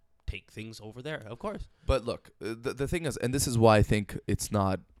could take things over there, of course. But look, the thing is, and this is why I think it's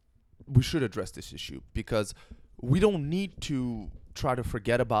not. We should address this issue, because we don't need to try to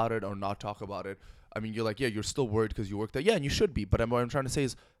forget about it or not talk about it. I mean, you're like, yeah, you're still worried because you work there. Yeah, and you should be. But what I'm trying to say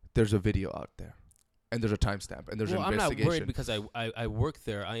is there's a video out there, and there's a timestamp, and there's an investigation. I'm not worried because I work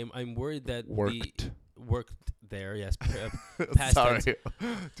there. I'm worried that worked there. Yes. Past Sorry. tense.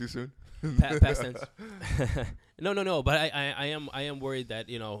 Too soon. Past tense. No. But I am worried that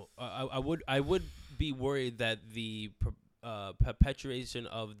I would be worried that the perpetuation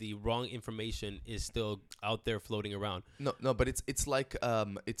of the wrong information is still out there floating around. No, but it's like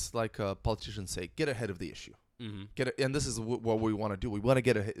politicians say, get ahead of the issue. Mm-hmm. And this is what we want to do. We want to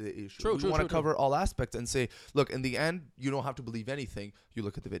get ahead of the issue. We want to cover all aspects and say, look, in the end, you don't have to believe anything. You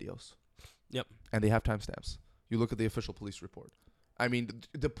look at the videos. Yep. And they have timestamps. You look at the official police report. I mean,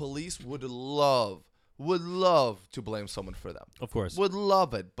 the police would love to blame someone for them. Of course. Would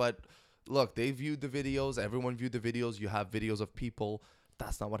love it. But look, they viewed the videos. Everyone viewed the videos. You have videos of people.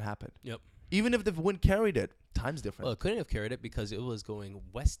 That's not what happened. Yep. Even if the wind carried it, time's different. Well, it couldn't have carried it because it was going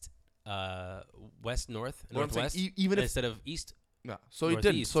west, northwest, even if instead of east. no, so it didn't.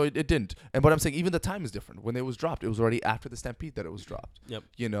 Northeast. So it didn't. And what I'm saying, even the time is different. When it was dropped, it was already after the Stampede that it was dropped. Yep.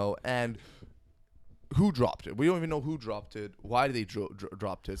 You know, and who dropped it? We don't even know who dropped it. Why did they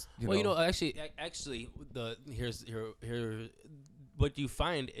dropped it? Actually, here, what you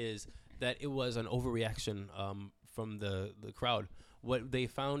find is that it was an overreaction from the crowd. What they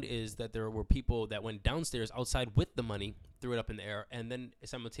found is that there were people that went downstairs outside with the money, threw it up in the air, and then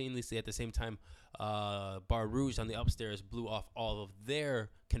simultaneously at the same time, Bar Rouge on the upstairs blew off all of their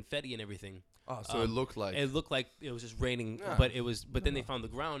confetti and everything. Oh, so it looked like it was just raining, Yeah. but then they found the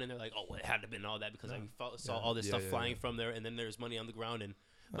ground and they're like, oh, well, it had to have been all that because I saw all this stuff flying from there, and then there's money on the ground, and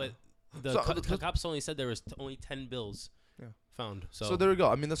but the cops only said there was only 10 bills found. So there we go.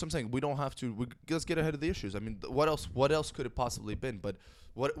 I mean, that's what I'm saying. We don't have to. Let's get ahead of the issues. I mean, what else could it possibly been? But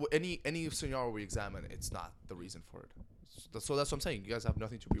any scenario we examine, it's not the reason for it. So that's what I'm saying. You guys have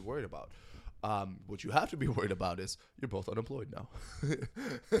nothing to be worried about. What you have to be worried about is you're both unemployed now.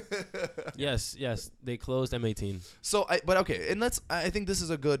 yes, they closed M18. So, and I think this is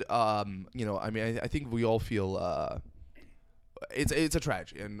a good. I mean, I think we all feel. It's a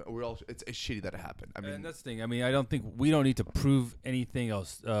tragedy, and it's shitty that it happened. I mean, and that's the thing. I mean, I don't think we don't need to prove anything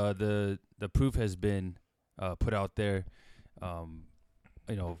else. The proof has been put out there. In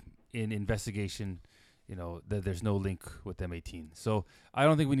investigation, that there's no link with M18. So I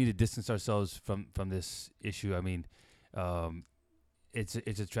don't think we need to distance ourselves from this issue. I mean, it's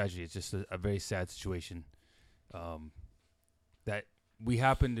a tragedy. It's just a very sad situation that we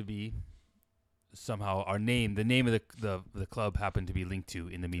happen to be. Somehow the name of the club happened to be linked to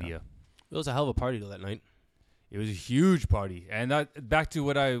in the media. It was a hell of a party though that night. It was a huge party, and that, back to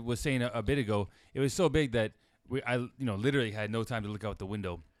what I was saying a bit ago, it was so big that I literally had no time to look out the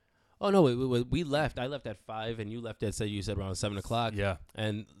window. Oh no, we left. I left at 5, and you left at you said around 7 o'clock. Yeah,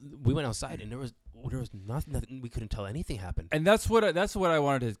 and we went outside, and there was nothing. We couldn't tell anything happened. And that's what I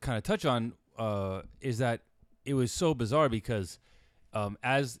wanted to kind of touch on. Is that it was so bizarre because.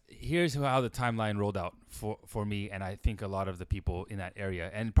 Here's how the timeline rolled out for me, and I think a lot of the people in that area,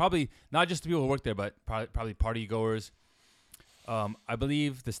 and probably not just the people who work there, but probably party goers. I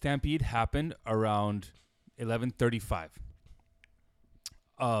believe the Stampede happened around 11:35.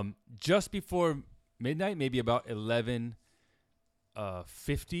 Just before midnight, maybe about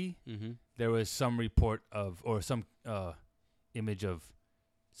 11:50, there was some report or some image of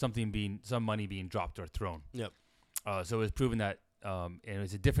some money being dropped or thrown. Yep. So it was proven that. And it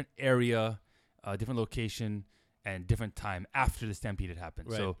was a different area, different location, and different time after the Stampede had happened.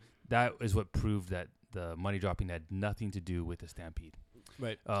 Right. So that is what proved that the money dropping had nothing to do with the Stampede.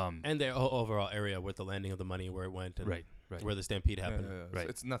 Right. And the overall area with the landing of the money, where it went, and right. where the Stampede happened. Right.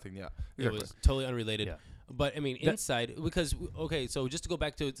 It's nothing. Yeah. It was totally unrelated. Yeah. But I mean, inside, because so just to go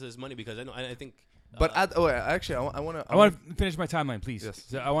back to this money, because I think. But actually, I want to. I want to finish my timeline, please. Yes.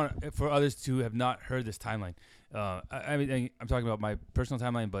 So I want for others to have not heard this timeline. I mean, I'm talking about my personal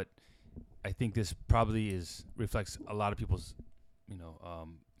timeline, but I think this probably reflects a lot of people's,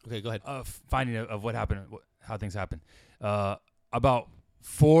 okay, go ahead. Finding of what happened, how things happened. About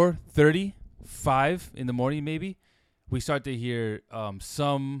 4:35 in the morning, maybe we start to hear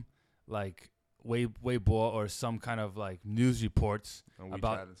some like Weibo or some kind of like news reports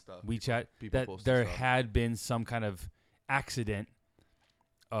about WeChat that there had been some kind of accident.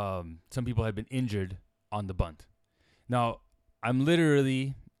 Some people had been injured on the bunt. Now, I'm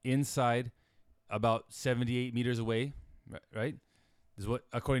literally inside about 78 meters away, right? This is what,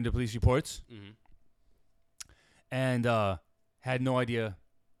 according to police reports. Mm-hmm. And had no idea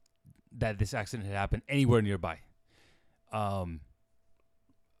that this accident had happened anywhere nearby.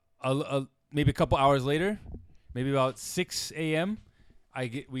 Maybe a couple hours later, maybe about 6 a.m.,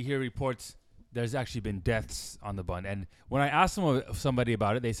 we hear reports there's actually been deaths on the bunt. And when I asked somebody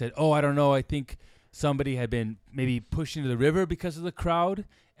about it, they said, "Oh, I don't know. I think somebody had been maybe pushed into the river because of the crowd."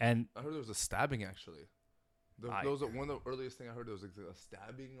 And I heard there was a stabbing actually. One of the earliest thing I heard there was a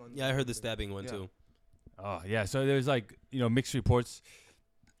stabbing on. Yeah, I heard the stabbing one too. Oh yeah, so there's mixed reports.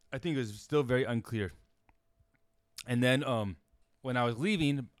 I think it was still very unclear. And then when I was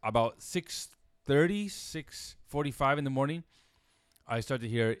leaving about 6:30, 6:45 in the morning, I started to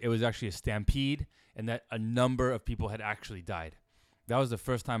hear it was actually a stampede and that a number of people had actually died. That was the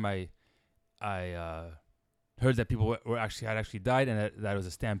first time I heard that people had actually died and that it was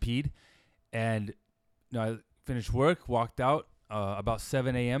a stampede. And finished work, walked out about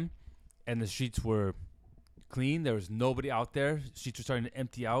 7 a.m., and the streets were clean. There was nobody out there. Streets were starting to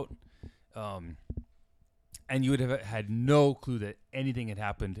empty out. And you would have had no clue that anything had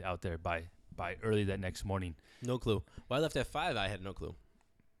happened out there by early that next morning. No clue. When I left at 5, I had no clue.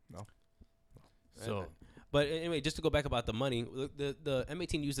 No. So, but anyway, just to go back about the money, the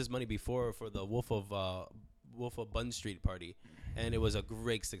M18 used this money before for the Wolf of Bund Street party, and it was a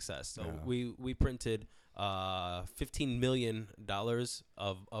great success. So we printed $15 million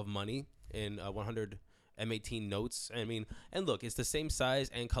of money in 100 M18 notes. I mean, and look, it's the same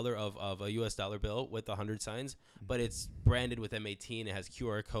size and color of a US dollar bill with 100 signs, but it's branded with M18. It has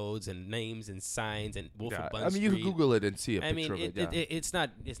QR codes and names and signs and Wolf of Bund Street. You can Google it and see a picture of it. It's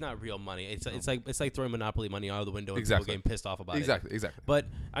not real money. It's like throwing Monopoly money out of the window and Exactly. people getting pissed off about it. Exactly. But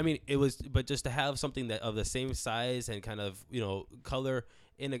I mean, but just to have something that of the same size and kind of color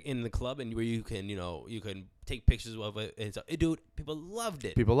in the club, and where you can take pictures of it. Dude, people loved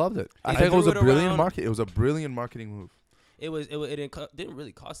it. I think it was a brilliant market. It was a brilliant marketing move. It didn't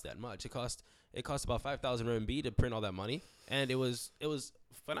really cost that much. It cost about 5,000 RMB to print all that money, and it was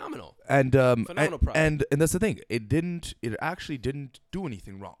phenomenal. And phenomenal product. and that's the thing. It actually didn't do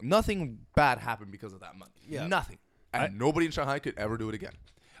anything wrong. Nothing bad happened because of that money. Yeah. Nothing. And nobody in Shanghai could ever do it again.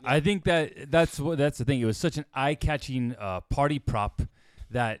 I think that's the thing. It was such an eye-catching party prop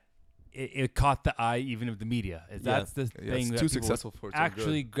that it caught the eye even of the media. That's the thing that too people successful for it.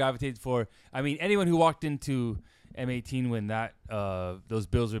 actually gravitated for. I mean, anyone who walked into M18 when those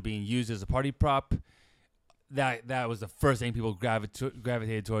bills were being used as a party prop, that was the first thing people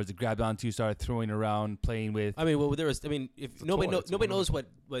gravitated towards. They grabbed onto, started throwing around, playing with. I mean, if nobody knows what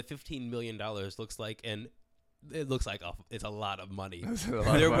 $15 million looks like, and it looks like it's a lot of money.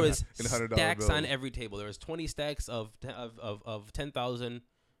 There was stacks on every table. There was 20 stacks of 10,000.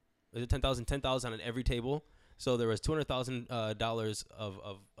 Was it 10,000? 10,000 on every table. So there was $200,000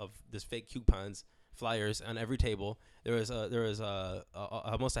 of this fake coupons, flyers on every table. There was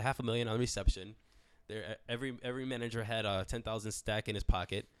almost $500,000 on reception. There, every manager had a 10,000 stack in his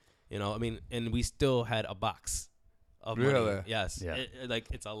pocket. I mean, and we still had a box of money. Yes. Yeah.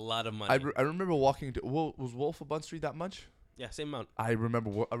 It's a lot of money. I remember walking to. Was Wolf of Bund Street that much? Yeah, same amount. I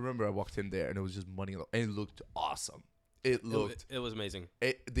remember I walked in there and it was just money, and it looked awesome. It was amazing.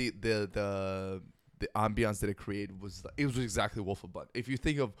 The ambiance that it created was exactly Wolf of Bund. If you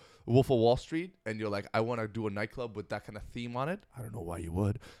think of Wolf of Wall Street and you're like, I want to do a nightclub with that kind of theme on it, I don't know why you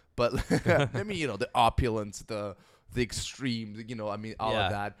would, but I mean, the opulence, the extremes, all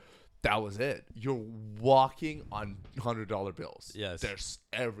of that. That was it. You're walking on $100 bills. Yes. They're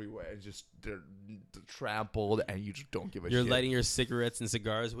everywhere. They're trampled, and you just don't give a shit. You're lighting your cigarettes and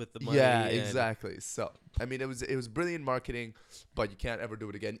cigars with the money. Yeah, exactly. So, I mean, it was brilliant marketing, but you can't ever do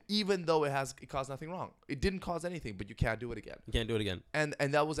it again, even though it caused nothing wrong. It didn't cause anything, but you can't do it again. You can't do it again. And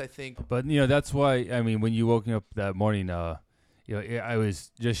that was, I think. But that's why. I mean, when you woke up that morning, I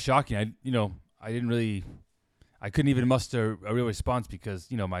was just shocking. I couldn't even muster a real response because,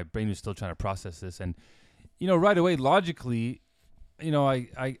 my brain was still trying to process this. And, right away, logically,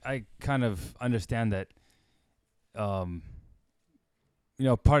 I kind of understand that, part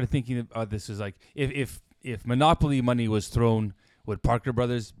of thinking about this is like, if Monopoly money was thrown, would Parker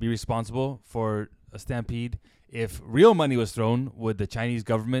Brothers be responsible for a Stampede? If real money was thrown, would the Chinese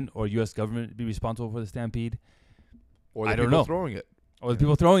government or U.S. government be responsible for the Stampede? Or the I don't people know. throwing it. Or the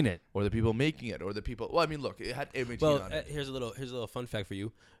people throwing it. Or the people making it. Or the people. Well, I mean, look, it had M18 on it. Here's a little fun fact for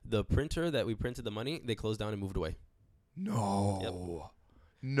you. The printer that we printed the money, they closed down and moved away. No. Yep.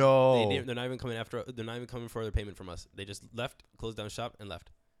 No. They're not even coming They're not even coming for their payment from us. They just left, closed down shop, and left.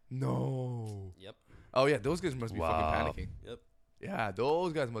 No. Yep. Oh yeah, those guys must be fucking panicking. Yep. Yeah,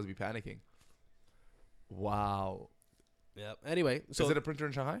 those guys must be panicking. Wow. Yep. Anyway, so is it a printer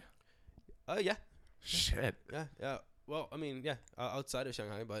in Shanghai? Yeah. Shit. Yeah. Well, I mean, outside of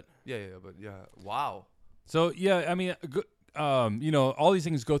Shanghai, but But wow. So yeah, I mean, all these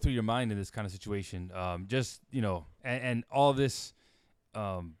things go through your mind in this kind of situation. And all of this,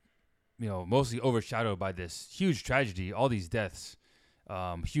 mostly overshadowed by this huge tragedy, all these deaths,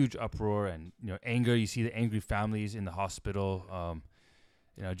 huge uproar and anger. You see the angry families in the hospital.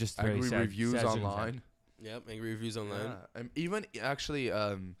 Just very angry sad, reviews sad online. Yep, angry reviews online. Yeah. And even actually,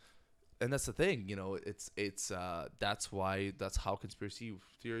 and that's the thing, that's how conspiracy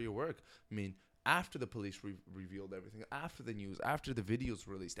theory work. I mean, after the police revealed everything, after the news, after the videos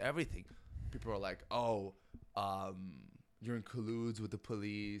released, everything, people are like, oh, you're in colludes with the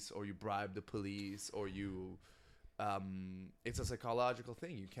police, or you bribed the police, or you it's a psychological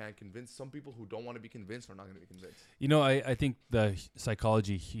thing. You can't convince some people who don't want to be convinced are not going to be convinced. I think the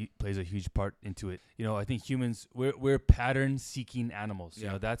psychology plays a huge part into it. I think humans, we're pattern-seeking animals.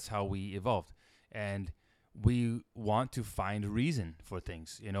 Yeah. That's how we evolved. And we want to find reason for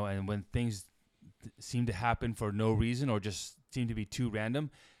things, and when things seem to happen for no reason or just seem to be too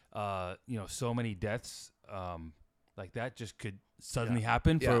random, so many deaths like that just could suddenly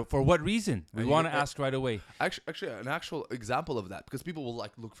happen for what reason? We want to ask right away. Actually, an actual example of that, because people will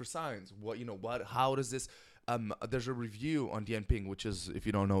look for signs. How does this? There's a review on Dianping, which is, if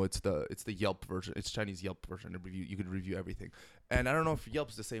you don't know, it's the Yelp version. It's Chinese Yelp version of review. You could review everything, and I don't know if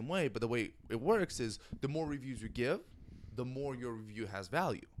Yelp's the same way, but the way it works is the more reviews you give, the more your review has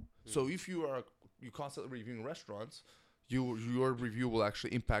value. So if you constantly reviewing restaurants, your review will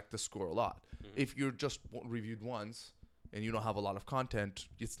actually impact the score a lot. If you're just reviewed once and you don't have a lot of content,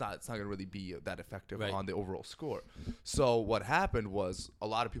 it's not going to really be that effective on the overall score. So what happened was a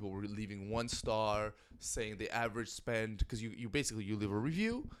lot of people were leaving 1 star, saying the average spend, because you basically leave a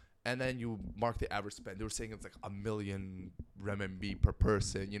review and then you mark the average spend. They were saying it's like 1 million renminbi per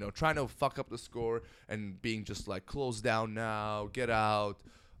person, trying to fuck up the score and being just like, close down now, get out.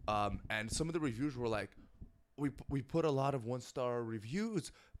 And some of the reviews were like, we put a lot of 1-star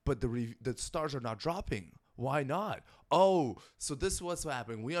reviews, but the stars are not dropping. Why not? Oh, so this is what's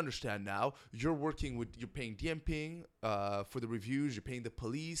happening. We understand now. You're paying Dianping for the reviews. You're paying the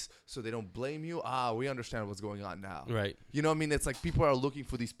police so they don't blame you. We understand what's going on now. Right. You know what I mean? It's like people are looking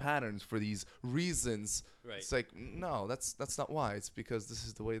for these patterns, for these reasons. Right. It's like, no, that's not why. It's because this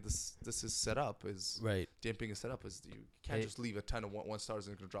is the way this is set up. Dianping is set up. Is you can't just leave a ton of 1 stars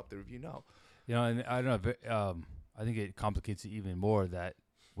and drop the review. No. And I don't know. I think it complicates it even more that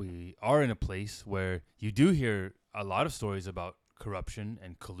we are in a place where you do hear a lot of stories about corruption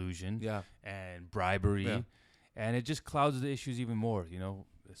and collusion and bribery, and it just clouds the issues even more,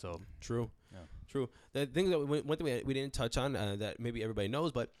 So true. The thing one thing we didn't touch on that maybe everybody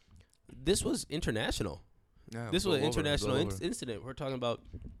knows, but this was international. Yeah, this was an international incident. We're talking about.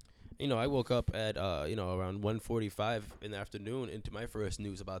 I woke up at around 1:45 in the afternoon into my first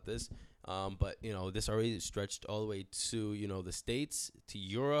news about this. But this already stretched all the way to the States, to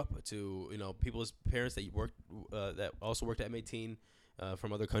Europe, to people's parents that also worked at m18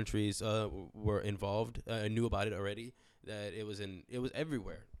 from other countries were involved. Knew about it already. That it was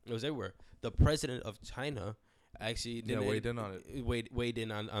everywhere. It was everywhere. The president of China actually weighed in on it. Weighed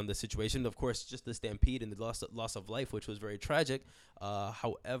in on the situation. Of course, just the Stampede and the loss of life, which was very tragic.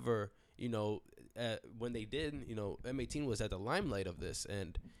 However, when they did, m18 was at the limelight of this,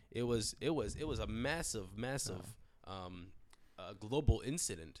 and it was a massive global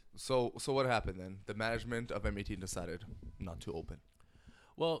incident. So what happened then? The management of m18 decided not to open.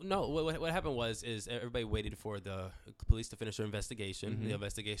 Well, no. What happened is everybody waited for the police to finish their investigation. Mm-hmm. The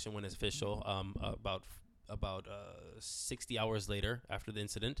investigation went official about 60 hours later after the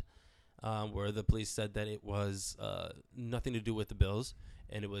incident, where the police said that it was nothing to do with the bills,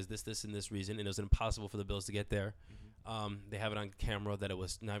 and it was this, and this reason, and it was impossible for the bills to get there. Mm-hmm. They have it on camera that it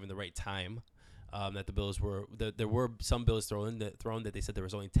was not even the right time. That the bills were there were some bills thrown that they said there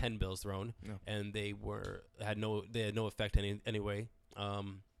was only 10 bills thrown, and they had no effect anyway.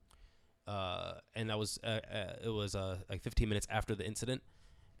 And that was it was like 15 minutes after the incident,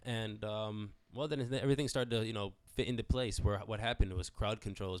 and then everything started to fit into place. Where what happened, it was crowd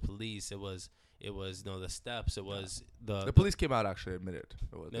control, it was police, it was the steps, it was the police came out, actually admitted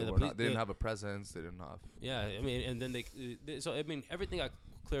they didn't have a presence, they didn't have and then they everything got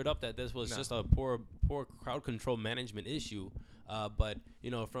cleared up that this was just a poor crowd control management issue. But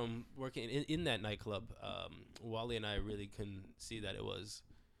from working in that nightclub, Wally and I really can see that it was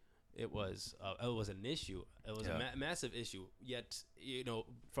an issue. It was a massive issue. Yet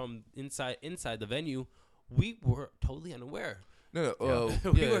from inside the venue, we were totally unaware.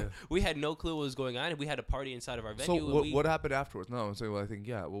 We had no clue what was going on. We had a party inside of our venue. So what happened afterwards? No, I'm saying,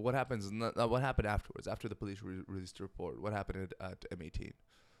 what happened afterwards? After the police released the report, what happened at m18?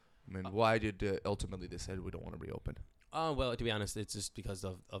 I mean, why did ultimately they said we don't want to reopen? Well, to be honest, it's just because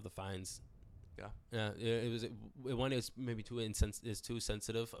of the fines. One is maybe too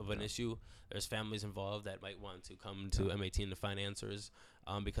sensitive of an issue. There's families involved that might want to come to m18 to find answers,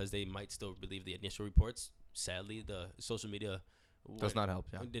 because they might still believe the initial reports. Sadly, the social media does not help.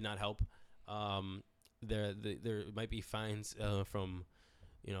 Did not help. There might be fines from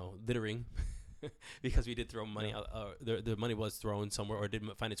littering. Because we did throw money out. The money was thrown somewhere, or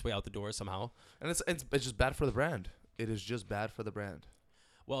didn't find its way out the door somehow. And it's just bad for the brand. It is just bad for the brand.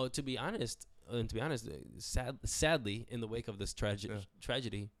 Well, to be honest, sadly, in the wake of this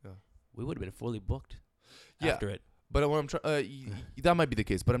tragedy, we would have been fully booked after it. But what I'm trying, that might be the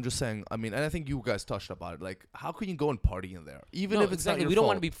case. But I'm just saying. I mean, and I think you guys touched about it. Like, how can you go and party in there, even No, if it's exactly. not your We don't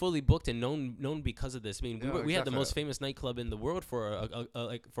want fault? to be fully booked and known because of this. I mean, we had the exactly. most famous nightclub in the world for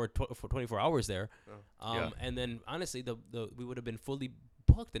for 24 hours there. And then honestly, we would have been fully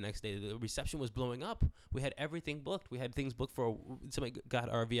booked the next day. The reception was blowing up. We had everything booked. We had things booked for somebody got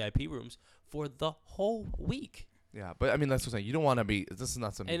our VIP rooms for the whole week. Yeah, but I mean that's what I'm saying. You don't want to be. This is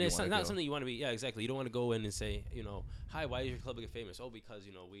not something. And you it's wanna not do. something you want to be. Yeah, exactly. You don't want to go in and say, hi, why is your club get famous? Oh, because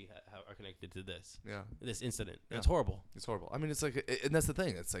we are connected to this incident. Yeah. It's horrible. It's horrible. I mean, it's like, and that's the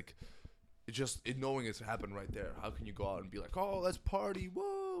thing. It's like, knowing it's happened right there. How can you go out and be like, oh, let's party,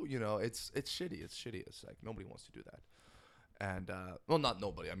 whoa? It's shitty. It's shitty. It's like nobody wants to do that. And well, not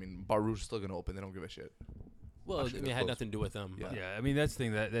nobody. I mean, Bar Rouge is still gonna open. They don't give a shit. Well, Actually, it had nothing to do with them. Yeah. Yeah, I mean that's the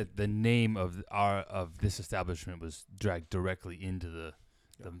thing that the name of this establishment was dragged directly into the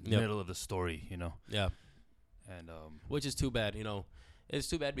middle of the story, Yeah. And Which is too bad. It's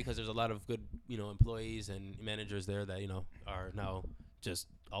too bad because there's a lot of good employees and managers there that are now just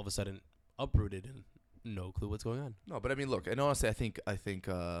all of a sudden uprooted and no clue what's going on. No, but I mean, look, and honestly, I think,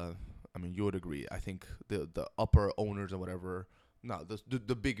 I mean, you would agree. I think the upper owners and whatever. No,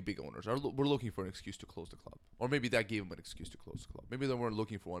 the big owners were looking for an excuse to close the club, or maybe that gave them an excuse to close the club. Maybe they weren't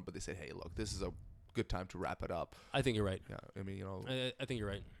looking for one, but they said, "Hey, look, this is a good time to wrap it up." I think you're right. Yeah, I mean, I think you're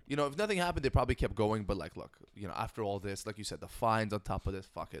right. if nothing happened, they probably kept going. But like, look, after all this, like you said, the fines on top of this,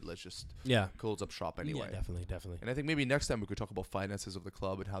 fuck it, let's just close up shop anyway. Yeah, definitely. And I think maybe next time we could talk about finances of the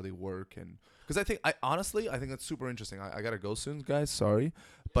club and how they work, and because I honestly think that's super interesting. I gotta go soon, guys. Sorry,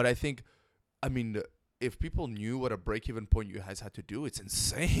 but I mean. If people knew what a break-even point you guys had to do, it's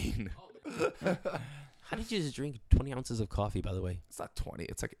insane. How did you just drink 20 ounces of coffee, by the way? It's not 20.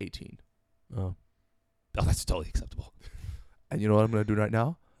 It's like 18. Oh, that's totally acceptable. And you know what I'm going to do right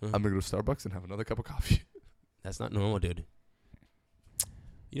now? Uh-huh. I'm going to go to Starbucks and have another cup of coffee. That's not normal, dude.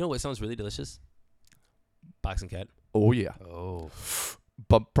 You know what sounds really delicious? Boxing Cat. Oh, yeah. oh,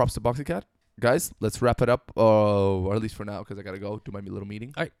 Props to Boxing Cat. Guys, let's wrap it up, or at least for now, because I got to go do my little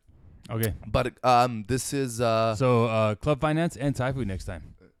meeting. All right. okay. But this is... So club finance and Thai food next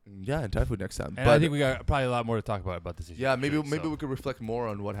time. Yeah, and Thai food next time. And but I think we got probably a lot more to talk about this issue. yeah, maybe actually, we could reflect more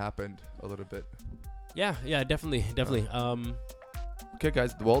on what happened a little bit. Yeah, definitely. Okay,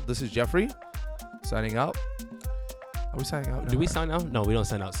 guys. Well, this is Jeffrey signing out. Are we signing out now? Do we sign out? No, we don't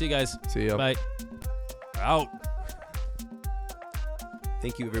sign out. See you guys. See ya. Bye. Out.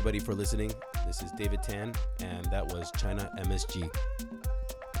 Thank you, everybody, for listening. This is David Tan, and that was China MSG.